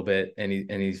hit a little bit. And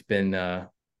he's been had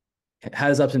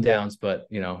his ups and downs, but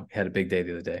had a big day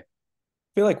the other day.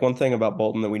 I feel like one thing about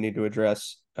Bolton that we need to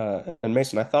address, and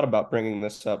Mason, I thought about bringing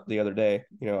this up the other day.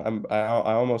 I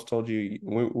almost told you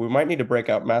we might need to break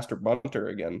out Master Bunter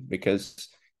again because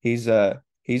he's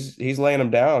laying him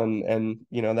down, and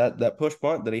that push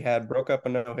bunt that he had broke up a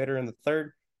no hitter in the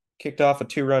third, kicked off a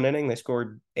 2-run inning. They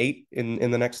scored 8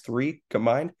 in the next 3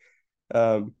 combined,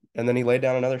 and then he laid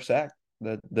down another sack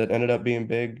that ended up being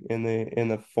big in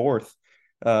the fourth.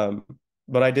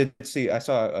 But I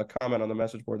saw a comment on the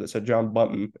message board that said John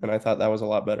Bunton, and I thought that was a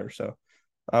lot better. So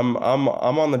I'm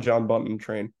on the John Bunton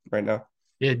train right now.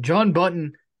 Yeah, John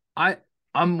Bunton, I'm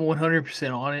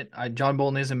 100% on it. John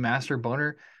Bolton is a master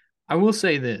bunter. I will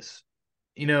say this,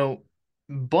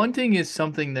 bunting is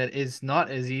something that is not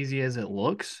as easy as it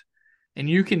looks, and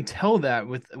you can tell that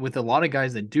with a lot of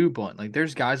guys that do bunt. Like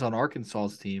there's guys on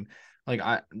Arkansas's team, like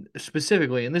I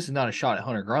specifically, and this is not a shot at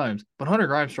Hunter Grimes, but Hunter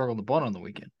Grimes struggled to bunt on the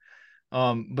weekend.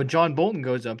 But John Bolton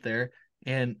goes up there,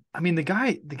 and I mean the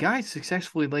guy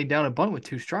successfully laid down a bunt with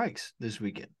 2 strikes this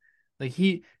weekend. Like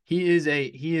he is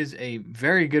a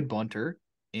very good bunter,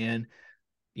 and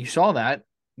you saw that.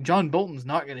 John Bolton's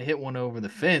not going to hit one over the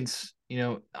fence.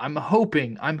 I'm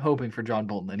hoping for John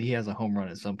Bolton that he has a home run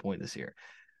at some point this year.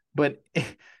 But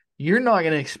you're not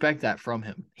going to expect that from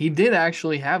him. He did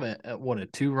actually have a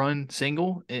 2-run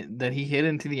single that he hit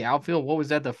into the outfield. What was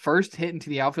that? The first hit into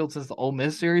the outfield since the Ole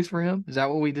Miss series for him? Is that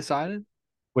what we decided?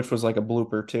 Which was like a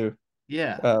blooper too.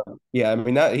 Yeah. Yeah. I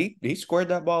mean that he squared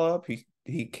that ball up.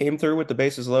 He came through with the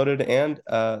bases loaded, and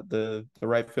the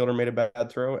right fielder made a bad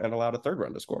throw and allowed a 3rd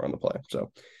run to score on the play.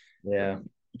 So yeah,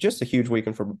 just a huge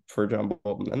weekend for John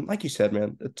Bolton. And like you said,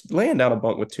 man, laying down a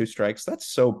bunt with 2 strikes, that's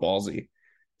so ballsy.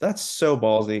 That's so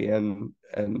ballsy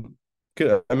and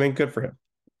good. I mean, good for him.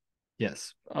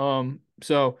 Yes.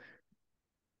 So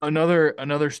another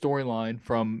storyline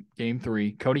from Game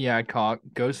 3: Cody Adcock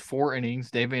goes 4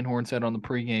 innings. Dave Van Horn said on the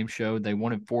pregame show they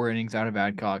wanted 4 innings out of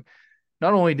Adcock.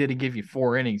 Not only did he give you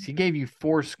 4 innings, he gave you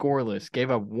 4 scoreless.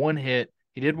 Gave up 1 hit.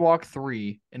 He did walk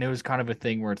 3, and it was kind of a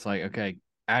thing where it's like, okay,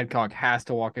 Adcock has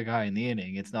to walk a guy in the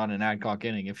inning. It's not an Adcock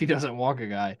inning if he doesn't walk a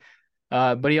guy.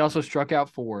 But he also struck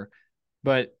out 4.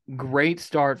 But great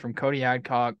start from Cody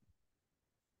Adcock.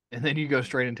 And then you go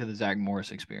straight into the Zach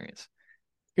Morris experience.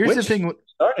 Here's the thing.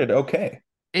 Started okay.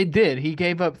 It did. He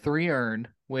gave up 3 earned,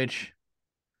 which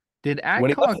did Adcock. When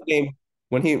he left the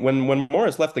game, when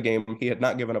Morris left the game, he had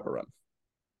not given up a run.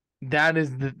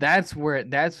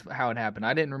 That's how it happened.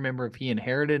 I didn't remember if he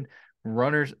inherited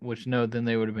runners, which no, then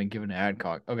they would have been given to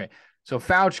Adcock. Okay. So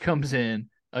Fouch comes in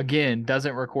again,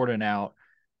 doesn't record an out,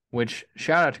 which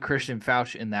shout out to Christian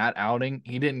Fouch in that outing.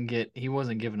 He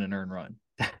wasn't given an earned run.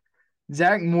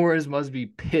 Zach Morris must be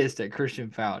pissed at Christian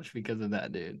Fouch because of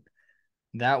that, dude.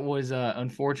 That was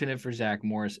unfortunate for Zach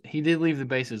Morris. He did leave the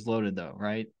bases loaded though,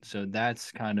 right? So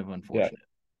that's kind of unfortunate.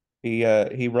 Yeah.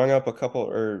 He rung up a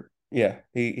couple,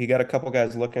 he got a couple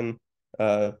guys looking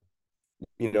around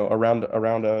a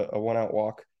 1-out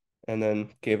walk, and then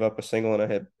gave up a single and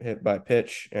a hit by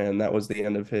pitch, and that was the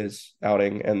end of his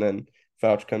outing. And then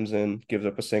Fouch comes in, gives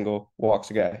up a single,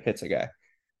 walks a guy, hits a guy,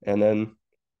 and then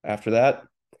after that,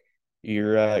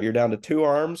 you're down to 2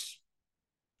 arms.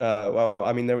 Well,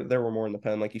 I mean there were more in the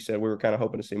pen, like you said. We were kind of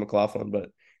hoping to see McLaughlin, but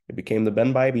it became the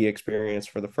Ben Bybee experience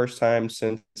for the first time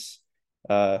since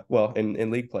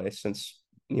in league play since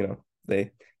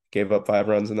they gave up 5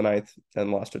 runs in the 9th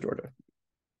and lost to Georgia.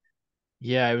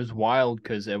 Yeah, it was wild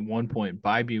because at one point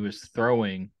Bybee was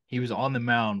throwing. He was on the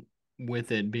mound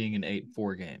with it being an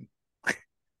 8-4 game.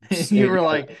 You were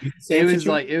like,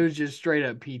 it was just straight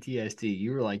up PTSD.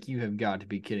 You were like, you have got to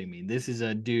be kidding me. This is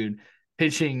a dude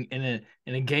pitching in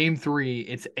a Game 3.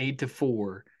 It's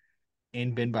 8-4,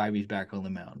 and Ben Bybee's back on the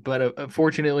mound. But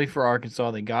fortunately for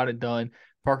Arkansas, they got it done.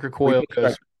 Parker Coyle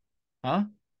goes,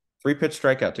 3-pitch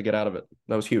strikeout to get out of it.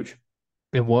 That was huge.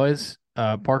 It was.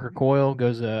 Parker Coyle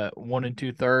goes 1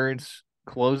 2/3,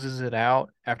 closes it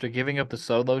out after giving up the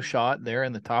solo shot there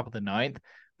in the top of the 9th,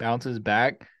 bounces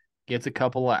back, gets a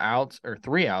couple of outs or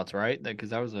 3 outs, right? Because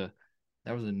that was a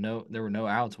no. There were no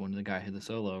outs when the guy hit the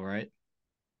solo, right?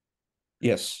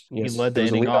 Yes. He led the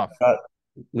inning off.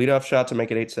 Leadoff shot to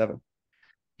make it 8-7.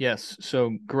 Yes.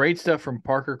 So great stuff from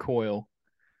Parker Coyle,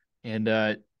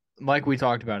 and like we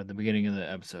talked about at the beginning of the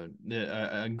episode,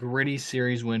 a gritty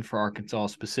series win for Arkansas,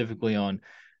 specifically on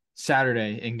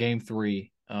Saturday in Game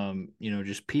 3.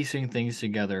 Just piecing things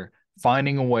together,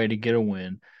 finding a way to get a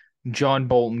win. John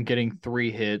Bolton getting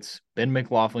 3 hits, Ben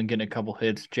McLaughlin getting a couple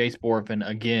hits, Jace Borfin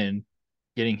again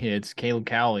getting hits, Caleb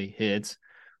Cowley hits.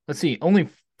 Let's see, only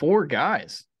 4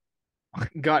 guys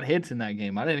got hits in that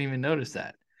game. I didn't even notice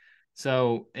that.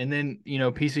 So, and then,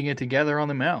 piecing it together on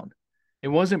the mound. It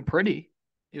wasn't pretty.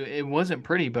 It wasn't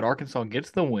pretty, but Arkansas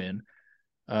gets the win.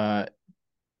 And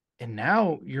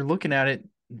now you're looking at it.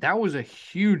 That was a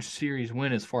huge series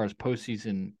win as far as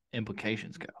postseason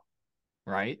implications go,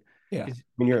 right? Yeah. I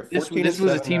mean, you're at 14 this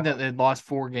was a team now. that had lost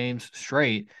 4 games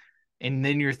straight. And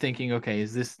then you're thinking, okay,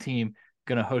 is this team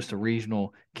going to host a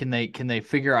regional? Can they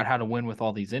figure out how to win with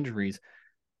all these injuries?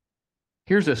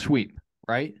 Here's a sweep,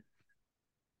 right?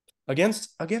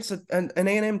 Against an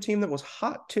A&M team that was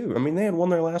hot too. I mean, they had won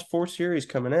their last 4 series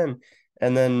coming in,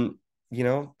 and then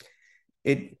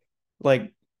it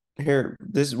like here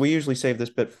this we usually save this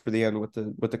bit for the end with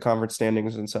the conference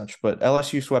standings and such, but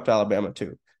LSU swept Alabama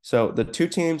too. So the 2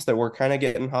 teams that were kind of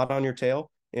getting hot on your tail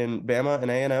in Bama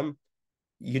and A&M,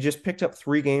 you just picked up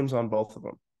 3 games on both of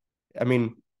them. I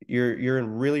mean, you're in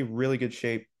really, really good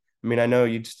shape. I mean, I know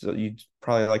you'd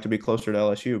probably like to be closer to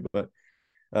LSU, but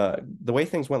the way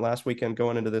things went last weekend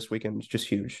going into this weekend is just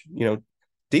huge.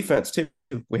 Defense too.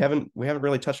 We haven't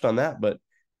really touched on that, but a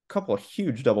couple of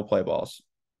huge double play balls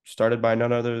started by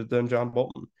none other than John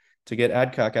Bolton to get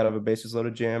Adcock out of a bases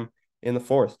loaded jam in the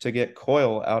 4th, to get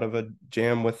Coyle out of a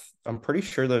jam with, I'm pretty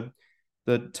sure the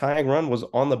tying run was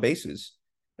on the bases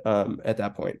at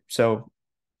that point. So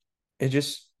it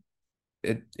just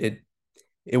it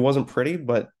wasn't pretty,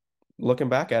 but looking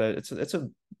back at it,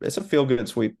 it's a feel good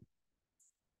sweep.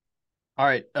 All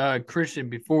right, Christian,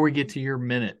 before we get to your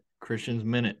minute, Christian's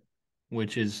minute,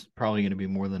 which is probably going to be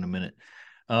more than a minute.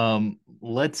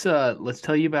 Let's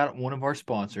tell you about one of our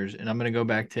sponsors, and I'm going to go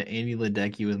back to Andy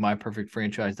Ledecky with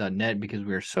myperfectfranchise.net because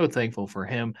we are so thankful for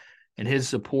him and his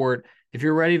support. If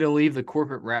you're ready to leave the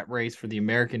corporate rat race for the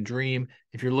American dream,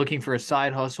 if you're looking for a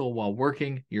side hustle while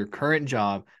working your current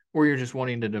job, or you're just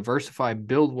wanting to diversify,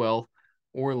 build wealth,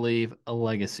 or leave a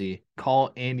legacy,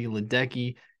 call Andy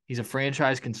Ledecky. He's a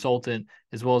franchise consultant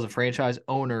as well as a franchise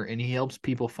owner, and he helps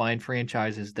people find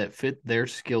franchises that fit their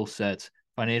skill sets,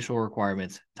 financial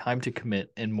requirements, time to commit,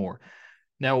 and more.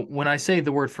 Now, when I say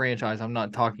the word franchise, I'm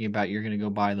not talking about you're going to go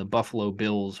buy the Buffalo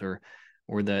Bills or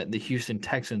the Houston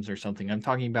Texans or something. I'm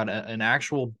talking about an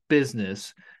actual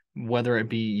business, whether it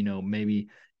be, maybe,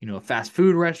 a fast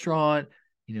food restaurant,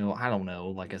 I don't know,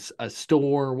 like a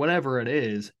store, whatever it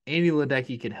is. Andy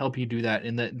Ledecky can help you do that.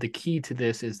 And the key to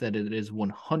this is that it is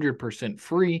 100%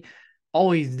 free.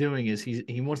 All he's doing is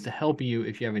he wants to help you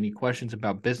if you have any questions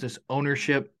about business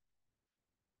ownership.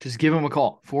 Just give him a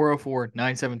call,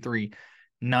 404-973-9901,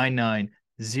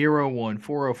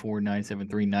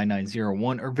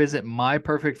 404-973-9901, or visit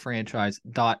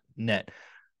myperfectfranchise.net.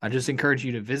 I just encourage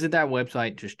you to visit that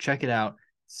website. Just check it out.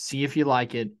 See if you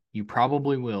like it. You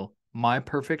probably will.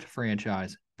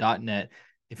 myperfectfranchise.net.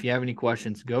 If you have any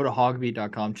questions, go to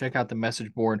hogbeat.com. Check out the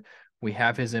message board. We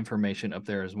have his information up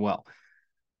there as well.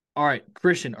 All right,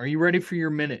 Christian, are you ready for your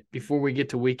minute before we get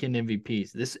to weekend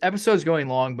MVPs? This episode's going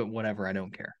long, but whatever, I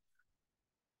don't care.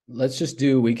 Let's just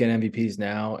do weekend MVPs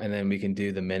now, and then we can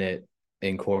do the minute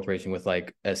in cooperation with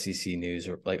like SEC news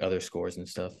or like other scores and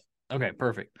stuff. Okay,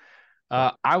 perfect.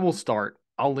 I will start.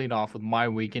 I'll lead off with my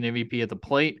weekend MVP at the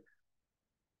plate.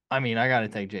 I mean, I got to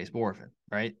take Jace Borfin,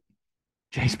 right?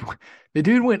 The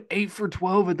dude went 8 for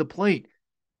 12 at the plate,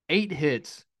 8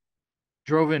 hits,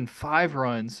 drove in 5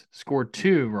 runs, scored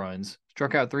 2 runs,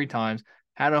 struck out 3 times,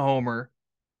 had a homer,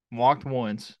 walked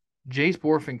once. Jace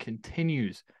Borfin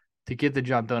continues to get the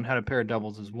job done, had a pair of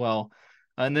doubles as well.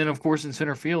 And then, of course, in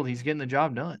center field, he's getting the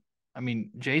job done. I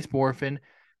mean, Jace Borfin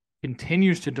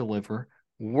continues to deliver,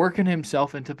 working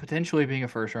himself into potentially being a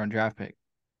first-round draft pick.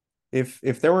 If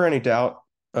there were any doubt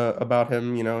about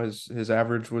him, his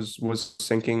average was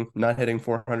sinking, not hitting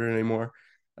 400 anymore.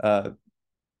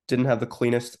 Didn't have the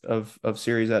cleanest of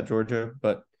series at Georgia,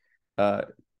 but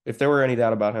if there were any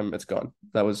doubt about him, it's gone.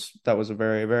 That was a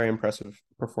very, very impressive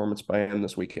performance by him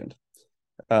this weekend.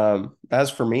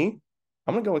 As for me,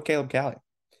 I'm gonna go with Caleb Cowley.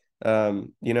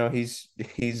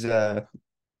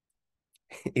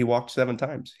 He walked 7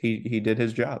 times. He did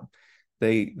his job.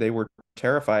 They were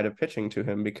terrified of pitching to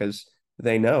him because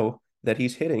they know that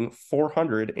he's hitting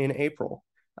 400 in April.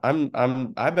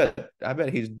 I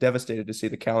bet he's devastated to see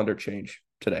the calendar change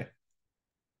today.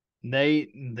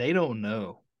 They don't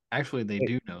know. Actually, they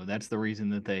do know. That's the reason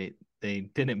that they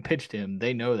didn't pitch to him.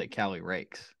 They know that Cali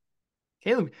rakes.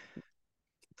 Caleb,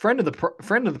 friend of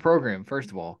the program.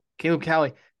 First of all, Caleb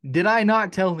Cali. Did I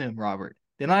not tell him, Robert?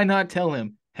 Did I not tell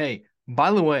him? Hey, by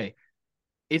the way,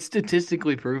 it's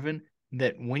statistically proven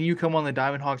that when you come on the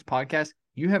Diamond Hawks podcast,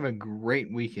 you have a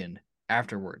great weekend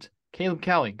afterwards. Caleb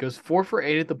Cowley goes 4 for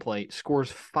 8 at the plate,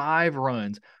 scores 5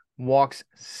 runs, walks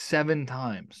 7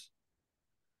 times.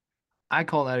 I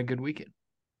call that a good weekend.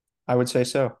 I would say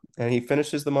so. And he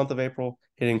finishes the month of April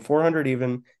hitting 400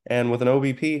 even and with an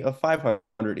OBP of 500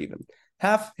 even.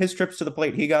 Half his trips to the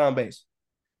plate, he got on base.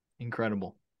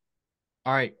 Incredible.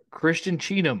 All right, Christian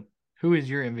Cheatham, who is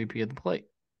your MVP at the plate?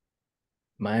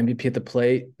 My MVP at the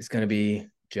plate is going to be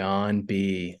John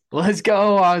B. Let's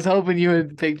go. I was hoping you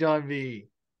would pick John B.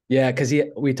 Yeah, because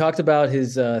we talked about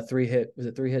his 3-hit, was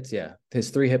it 3 hits? Yeah,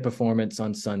 his 3-hit performance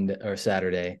on Sunday or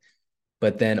Saturday.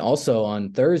 But then also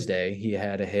on Thursday, he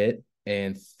had a hit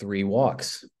and 3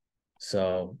 walks.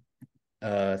 So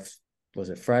was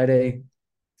it Friday?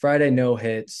 Friday, no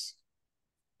hits.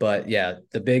 But yeah,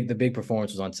 the big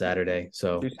performance was on Saturday.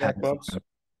 So 2 sack bunts.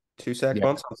 2 sack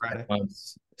bunts on Friday.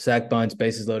 Sack bunts,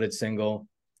 bases loaded single.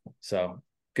 So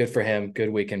good for him. Good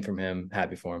weekend from him.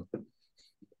 Happy for him.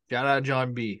 Shout out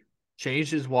John B.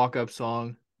 Changed his walk-up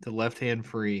song to Left Hand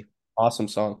Free. Awesome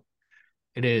song.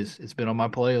 It is. It's been on my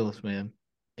playlist, man,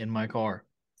 in my car.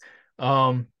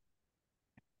 All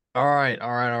right.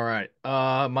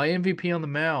 My MVP on the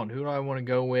mound. Who do I want to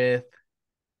go with?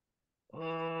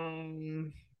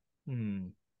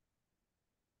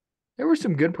 There were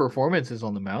some good performances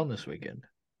on the mound this weekend.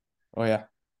 Oh yeah.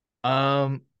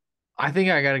 I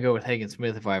think I got to go with Hagen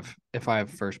Smith if I have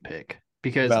first pick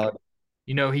because Valid.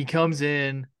 he comes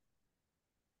in.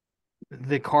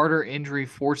 The Carter injury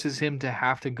forces him to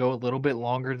have to go a little bit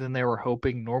longer than they were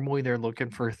hoping. Normally, they're looking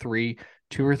for 2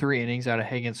 or 3 innings out of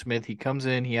Hagen Smith. He comes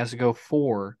in, he has to go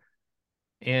 4,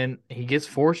 and he gets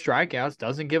 4 strikeouts,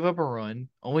 doesn't give up a run,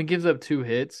 only gives up 2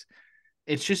 hits.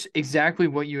 It's just exactly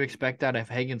what you expect out of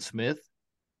Hagen Smith,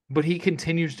 but he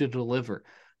continues to deliver.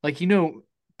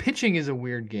 Pitching is a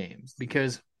weird game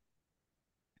because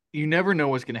you never know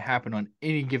what's going to happen on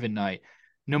any given night,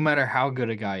 no matter how good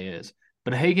a guy is.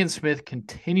 But Hagen Smith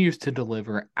continues to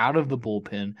deliver out of the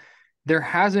bullpen. There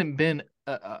hasn't been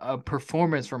a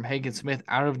performance from Hagen Smith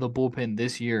out of the bullpen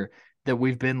this year that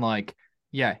we've been like,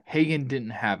 yeah, Hagen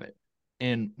didn't have it.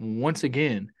 And once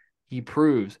again, he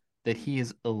proves that he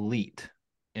is elite.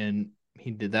 And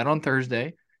he did that on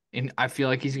Thursday. And I feel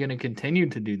like he's going to continue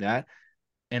to do that.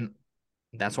 And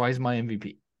that's why he's my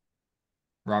MVP.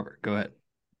 Robert, go ahead.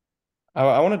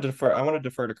 I want to defer. I want to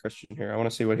defer to Christian here. I want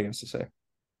to see what he has to say.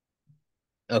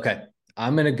 Okay.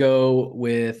 I'm going to go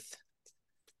with,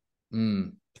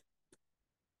 man,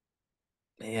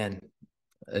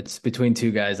 it's between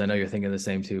 2 guys. I know you're thinking the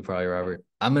same too, probably, Robert.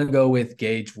 I'm going to go with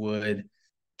Gage Wood,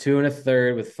 2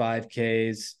 1/3 with 5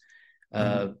 Ks.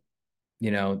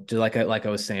 Just like I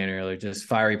was saying earlier, just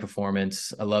fiery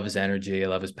performance. I love his energy. I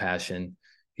love his passion.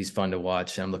 He's fun to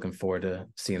watch. I'm looking forward to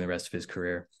seeing the rest of his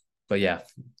career. But yeah,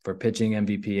 for pitching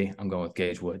MVP, I'm going with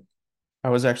Gage Wood. I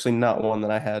was actually not one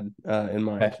that I had in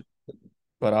mind, Okay.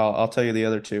 but I'll tell you the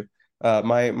other 2.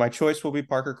 My choice will be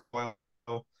Parker Coyle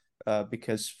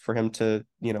because for him to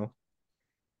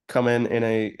come in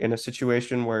a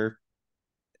situation where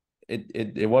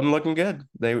it wasn't looking good.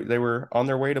 They were on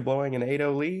their way to blowing an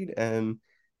 8-0 lead and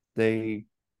they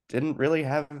didn't really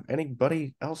have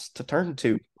anybody else to turn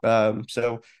to.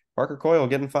 So Parker Coyle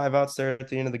getting 5 outs there at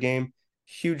the end of the game.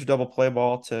 Huge double play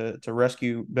ball to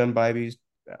rescue Ben Bybee's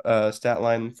stat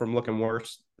line from looking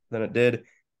worse than it did,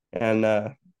 and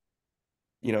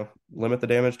limit the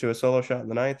damage to a solo shot in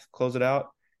the 9th, close it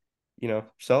out.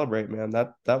 Celebrate, man.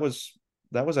 That was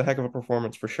a heck of a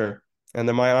performance for sure. And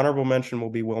then my honorable mention will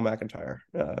be Will McIntyre,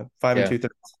 5 2/3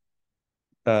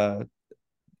 out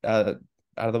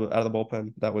of the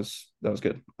bullpen. That was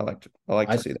good. I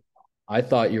liked to see that. I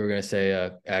thought you were going to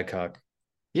say Adcock.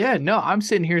 Yeah, no, I'm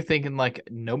sitting here thinking like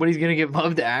nobody's gonna give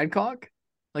love to Adcock.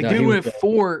 Like, No, dude he went was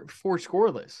 4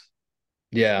 scoreless.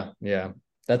 Yeah.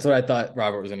 That's what I thought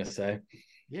Robert was going to say.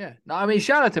 Yeah. No, I mean,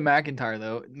 shout out to McIntyre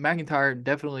though. McIntyre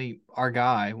definitely our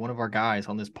guy, one of our guys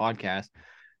on this podcast.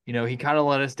 He kind of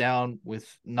let us down with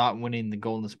not winning the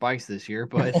Golden Spikes this year,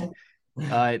 but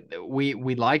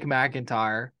we like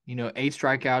McIntyre. 8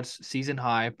 strikeouts, season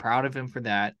high. Proud of him for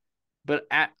that. But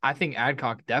I think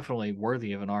Adcock definitely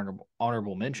worthy of an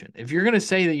honorable mention. If you're going to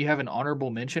say that you have an honorable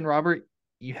mention, Robert,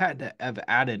 you had to have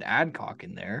added Adcock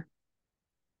in there.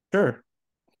 Sure.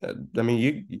 I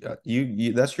mean,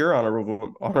 you that's your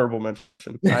honorable mention.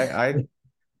 I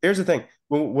here's the thing.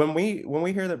 When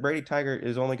we hear that Brady Tiger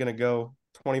is only going to go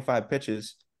 25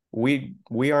 pitches, we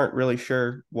aren't really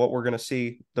sure what we're going to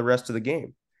see the rest of the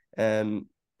game. And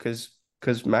because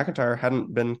McIntyre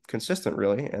hadn't been consistent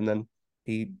really, and then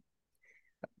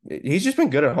he's just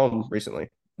been good at home recently.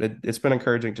 It's been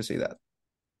encouraging to see that.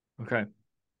 Okay.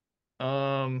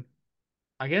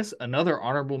 I guess another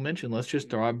honorable mention. Let's just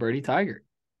throw out Brady Tiger.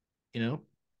 You know,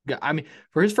 I mean,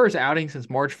 for his first outing since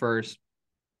March 1st,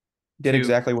 Did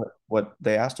exactly what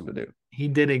they asked him to do. he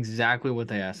did exactly what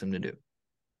they asked him to do.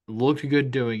 Looked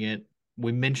good doing it.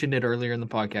 We mentioned it earlier in the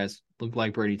podcast. Looked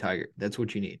like Brady Tiger. That's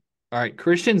what you need. All right,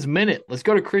 Christian's minute. Let's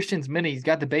go to Christian's minute. He's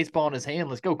got the baseball in his hand.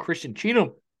 Let's go, Christian. Cheat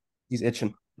him. He's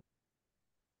itching.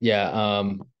 Yeah,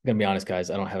 I'm gonna be honest, guys.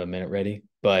 I don't have a minute ready,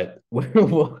 but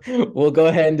we'll go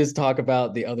ahead and just talk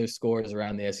about the other scores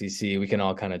around the SEC. We can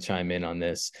all kind of chime in on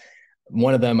this.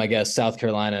 One of them, I guess, South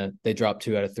Carolina. They dropped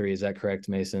 2 out of 3. Is that correct,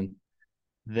 Mason?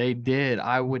 They did.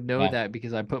 I would know Yeah. that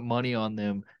because I put money on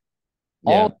them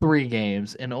Yeah. all 3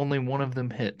 games, and only one of them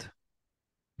hit.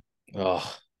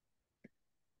 Oh,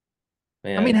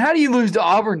 man. I mean, how do you lose to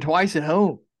Auburn twice at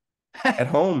home? At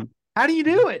home. How do you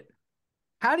do it?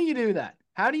 How do you do that?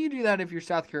 How do you do that if you're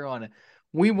South Carolina?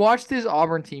 We watched this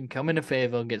Auburn team come into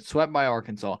Fayetteville and get swept by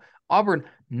Arkansas. Auburn,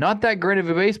 not that great of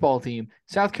a baseball team.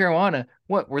 South Carolina,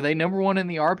 what, were they number 1 in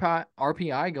the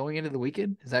RPI going into the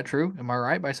weekend? Is that true? Am I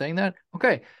right by saying that?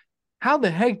 Okay. How the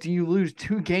heck do you lose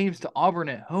 2 games to Auburn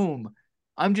at home?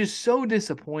 I'm just so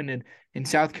disappointed in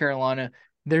South Carolina.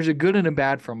 There's a good and a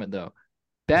bad from it, though.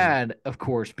 Bad, of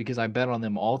course, because I bet on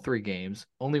them all 3 games.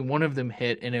 Only one of them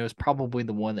hit, and it was probably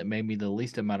the one that made me the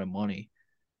least amount of money.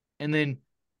 And then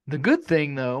the good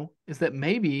thing, though, is that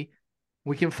maybe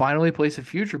we can finally place a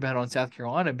future bet on South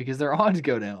Carolina because their odds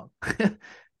go down.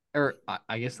 Or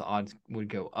I guess the odds would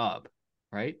go up,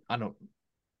 right? I don't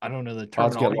know the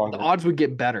terminology. The odds would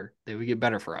get better. They would get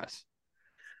better for us.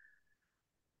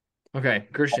 Okay,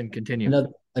 Christian, continue.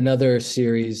 Another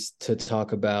series to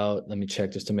talk about. Let me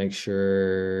check just to make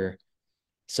sure.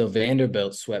 So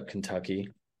Vanderbilt swept Kentucky.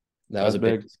 That was a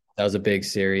big. That was a big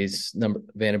series.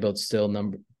 Vanderbilt's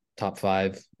still top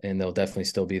 5, and they'll definitely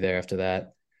still be there after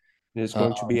that. It is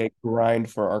going to be a grind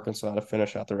for Arkansas to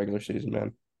finish out the regular season,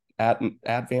 man. At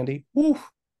Vandy. Woo.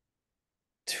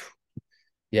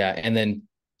 Yeah, and then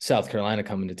South Carolina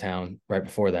coming to town right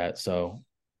before that. So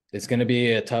it's going to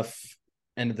be a tough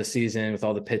end of the season with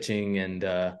all the pitching and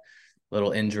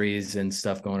little injuries and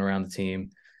stuff going around the team.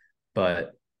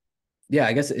 But yeah,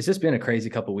 I guess it's just been a crazy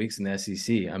couple of weeks in the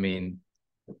SEC. I mean,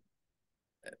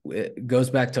 it goes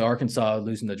back to Arkansas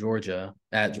losing to Georgia.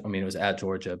 It was at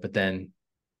Georgia, but then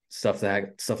stuff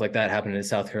like that happened in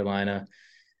South Carolina,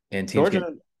 and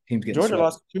Georgia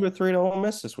lost 2 or 3 to Ole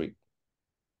Miss this week.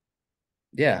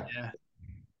 Yeah.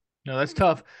 No, that's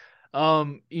tough.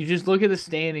 You just look at the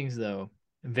standings though.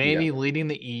 Vandy leading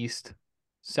the East,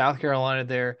 South Carolina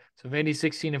there. So Vandy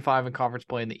 16-5 in conference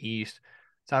play in the East.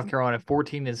 South Carolina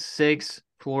 14-6.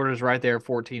 Florida's right there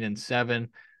 14-7.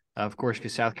 Of course,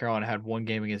 because South Carolina had 1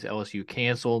 game against LSU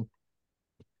canceled.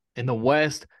 In the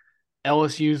West,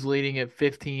 LSU's leading at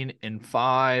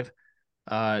 15-5.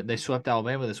 They swept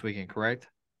Alabama this weekend, correct?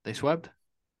 They swept?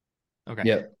 Okay.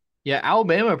 Yep. Yeah,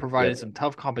 Alabama provided some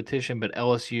tough competition, but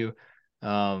LSU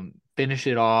finished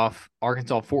it off.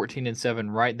 Arkansas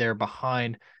 14-7 right there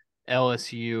behind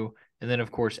LSU. And then, of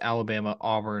course, Alabama,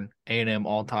 Auburn, A&M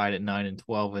all tied at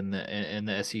 9-12 in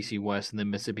the SEC West, and then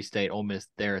Mississippi State, Ole Miss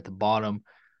there at the bottom.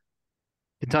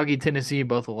 Kentucky, Tennessee,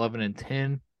 both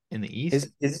 11-10 in the East.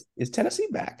 Is Tennessee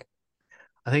back?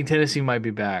 I think Tennessee might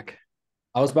be back.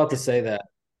 I was about to say that,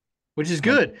 which is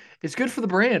good. It's good for the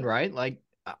brand, right? Like,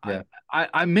 yeah.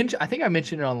 I think I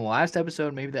mentioned it on the last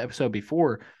episode, maybe the episode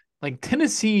before. Like,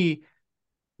 Tennessee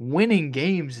winning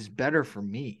games is better for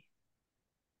me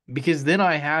because then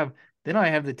I have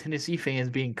the Tennessee fans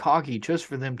being cocky just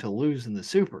for them to lose in the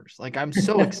Supers. Like, I'm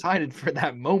so excited for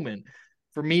that moment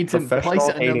for me to place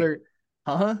another.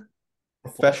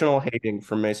 Professional hating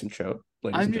from Mason Choate.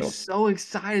 I'm just so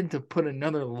excited to put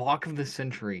another lock of the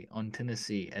century on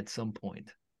Tennessee at some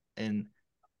point. And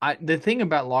the thing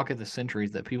about lock of the century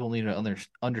is that people need to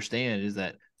understand is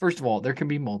that, first of all, there can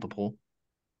be multiple.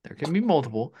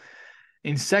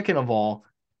 And second of all,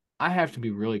 I have to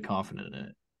be really confident in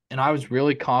it. And I was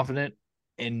really confident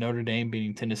in Notre Dame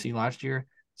beating Tennessee last year.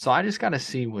 So I just got to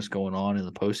see what's going on in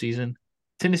the postseason.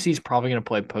 Tennessee's probably going to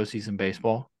play postseason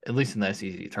baseball, at least in the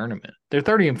SEC tournament. They're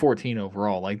 30-14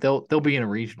 overall. Like, they'll be in a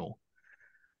regional.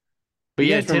 But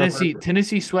yeah,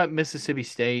 Tennessee swept Mississippi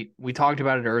State. We talked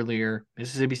about it earlier.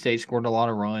 Mississippi State scored a lot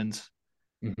of runs.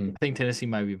 Mm-hmm. I think Tennessee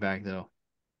might be back though,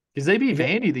 because they beat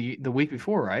Vandy the week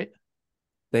before, right?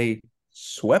 They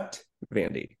swept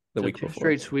Vandy the week before.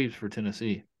 Straight sweeps for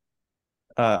Tennessee.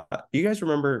 You guys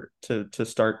remember to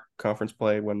start conference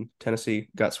play when Tennessee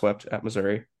got swept at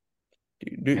Missouri?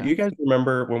 Do you guys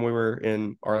remember when we were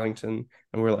in Arlington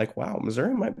and we were like, wow,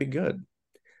 Missouri might be good?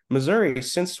 Missouri,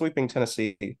 since sweeping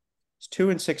Tennessee, is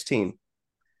 2-16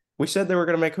 We said they were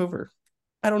going to make Hoover.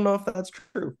 I don't know if that's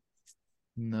true.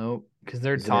 Nope, because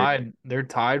they're Is there- tied. They're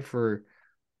tied for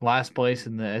last place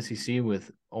in the SEC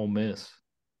with Ole Miss.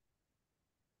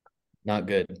 Not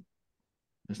good.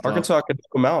 It's tough. Arkansas could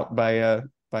help them out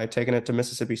by taking it to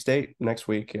Mississippi State next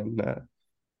week, and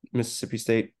Mississippi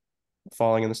State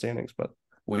falling in the standings, but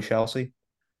we shall see.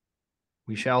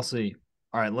 We shall see.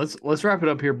 All right, let's wrap it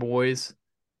up here, boys.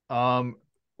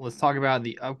 Let's talk about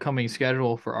the upcoming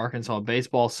schedule for Arkansas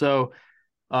baseball. So,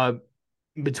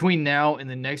 between now and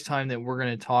the next time that we're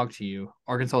going to talk to you,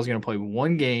 Arkansas is going to play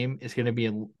one game. It's going to be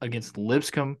against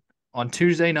Lipscomb on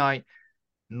Tuesday night.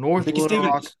 North Dickie Little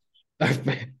Rock.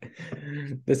 Stevens.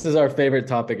 This is our favorite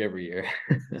topic every year.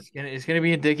 It's gonna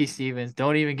be in Dickie Stevens.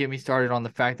 Don't even get me started on the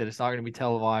fact that it's not gonna be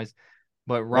televised.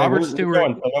 But Hey, Robert we're Stewart,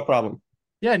 going, so no problem.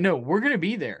 yeah, no, we're gonna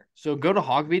be there. So go to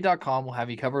hogbeat.com. We'll have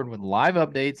you covered with live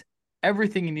updates.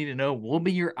 Everything you need to know. We'll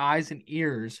be your eyes and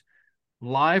ears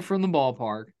live from the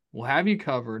ballpark. We'll have you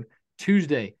covered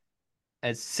Tuesday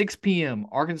at 6 p.m.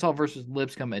 Arkansas versus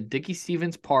Lipscomb at Dickie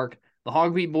Stevens Park. The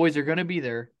Hogbeat boys are gonna be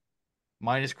there,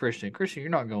 minus Christian. Christian,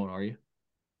 you're not going, are you?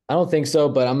 I don't think so,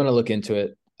 but I'm gonna look into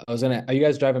it. Are you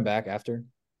guys driving back after?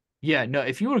 Yeah, no.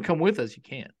 If you want to come with us, you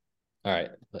can. All right.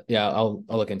 Yeah, I'll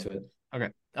look into it.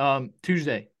 Okay.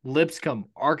 Tuesday, Lipscomb,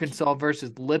 Arkansas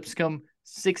versus Lipscomb,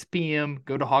 6 p.m.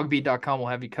 Go to hogbeat.com. We'll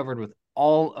have you covered with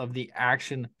all of the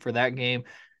action for that game.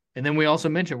 And then we also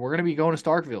mentioned we're going to be going to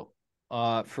Starkville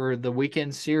for the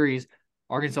weekend series,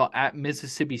 Arkansas at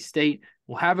Mississippi State.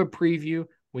 We'll have a preview.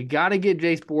 We got to get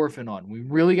Jace Borfin on. We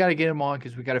really got to get him on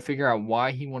because we got to figure out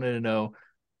why he wanted to know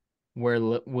where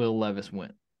Will Levis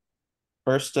went.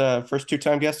 First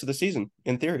two-time guest of the season,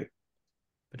 in theory.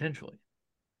 Potentially.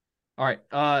 All right.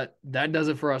 That does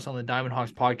it for us on the Diamond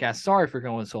Hawks podcast. Sorry for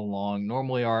going so long.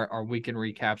 Normally our weekend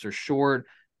recaps are short.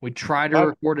 We try to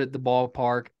record at the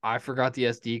ballpark. I forgot the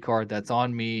SD card. That's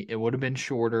on me. It would have been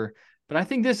shorter. But I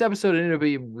think this episode ended up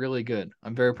being really good.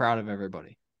 I'm very proud of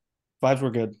everybody. Vibes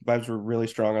were good. Vibes were really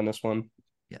strong on this one.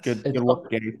 Yes. Good work,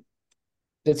 Gabe.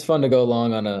 It's fun to go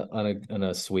long on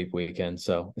a sweep weekend,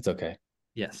 so it's okay.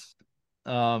 Yes.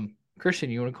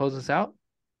 Christian, you want to close us out?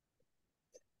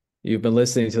 You've been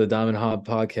listening to the Diamond Hob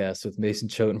podcast with Mason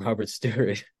Choate and Robert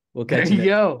Stewart. We'll catch There you next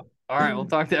go. All right. We'll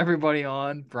talk to everybody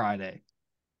on Friday.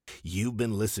 You've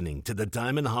been listening to the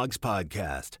Diamond Hawgs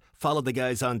podcast. Follow the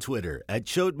guys on Twitter at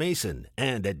Choate Mason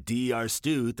and at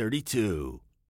DRStew32.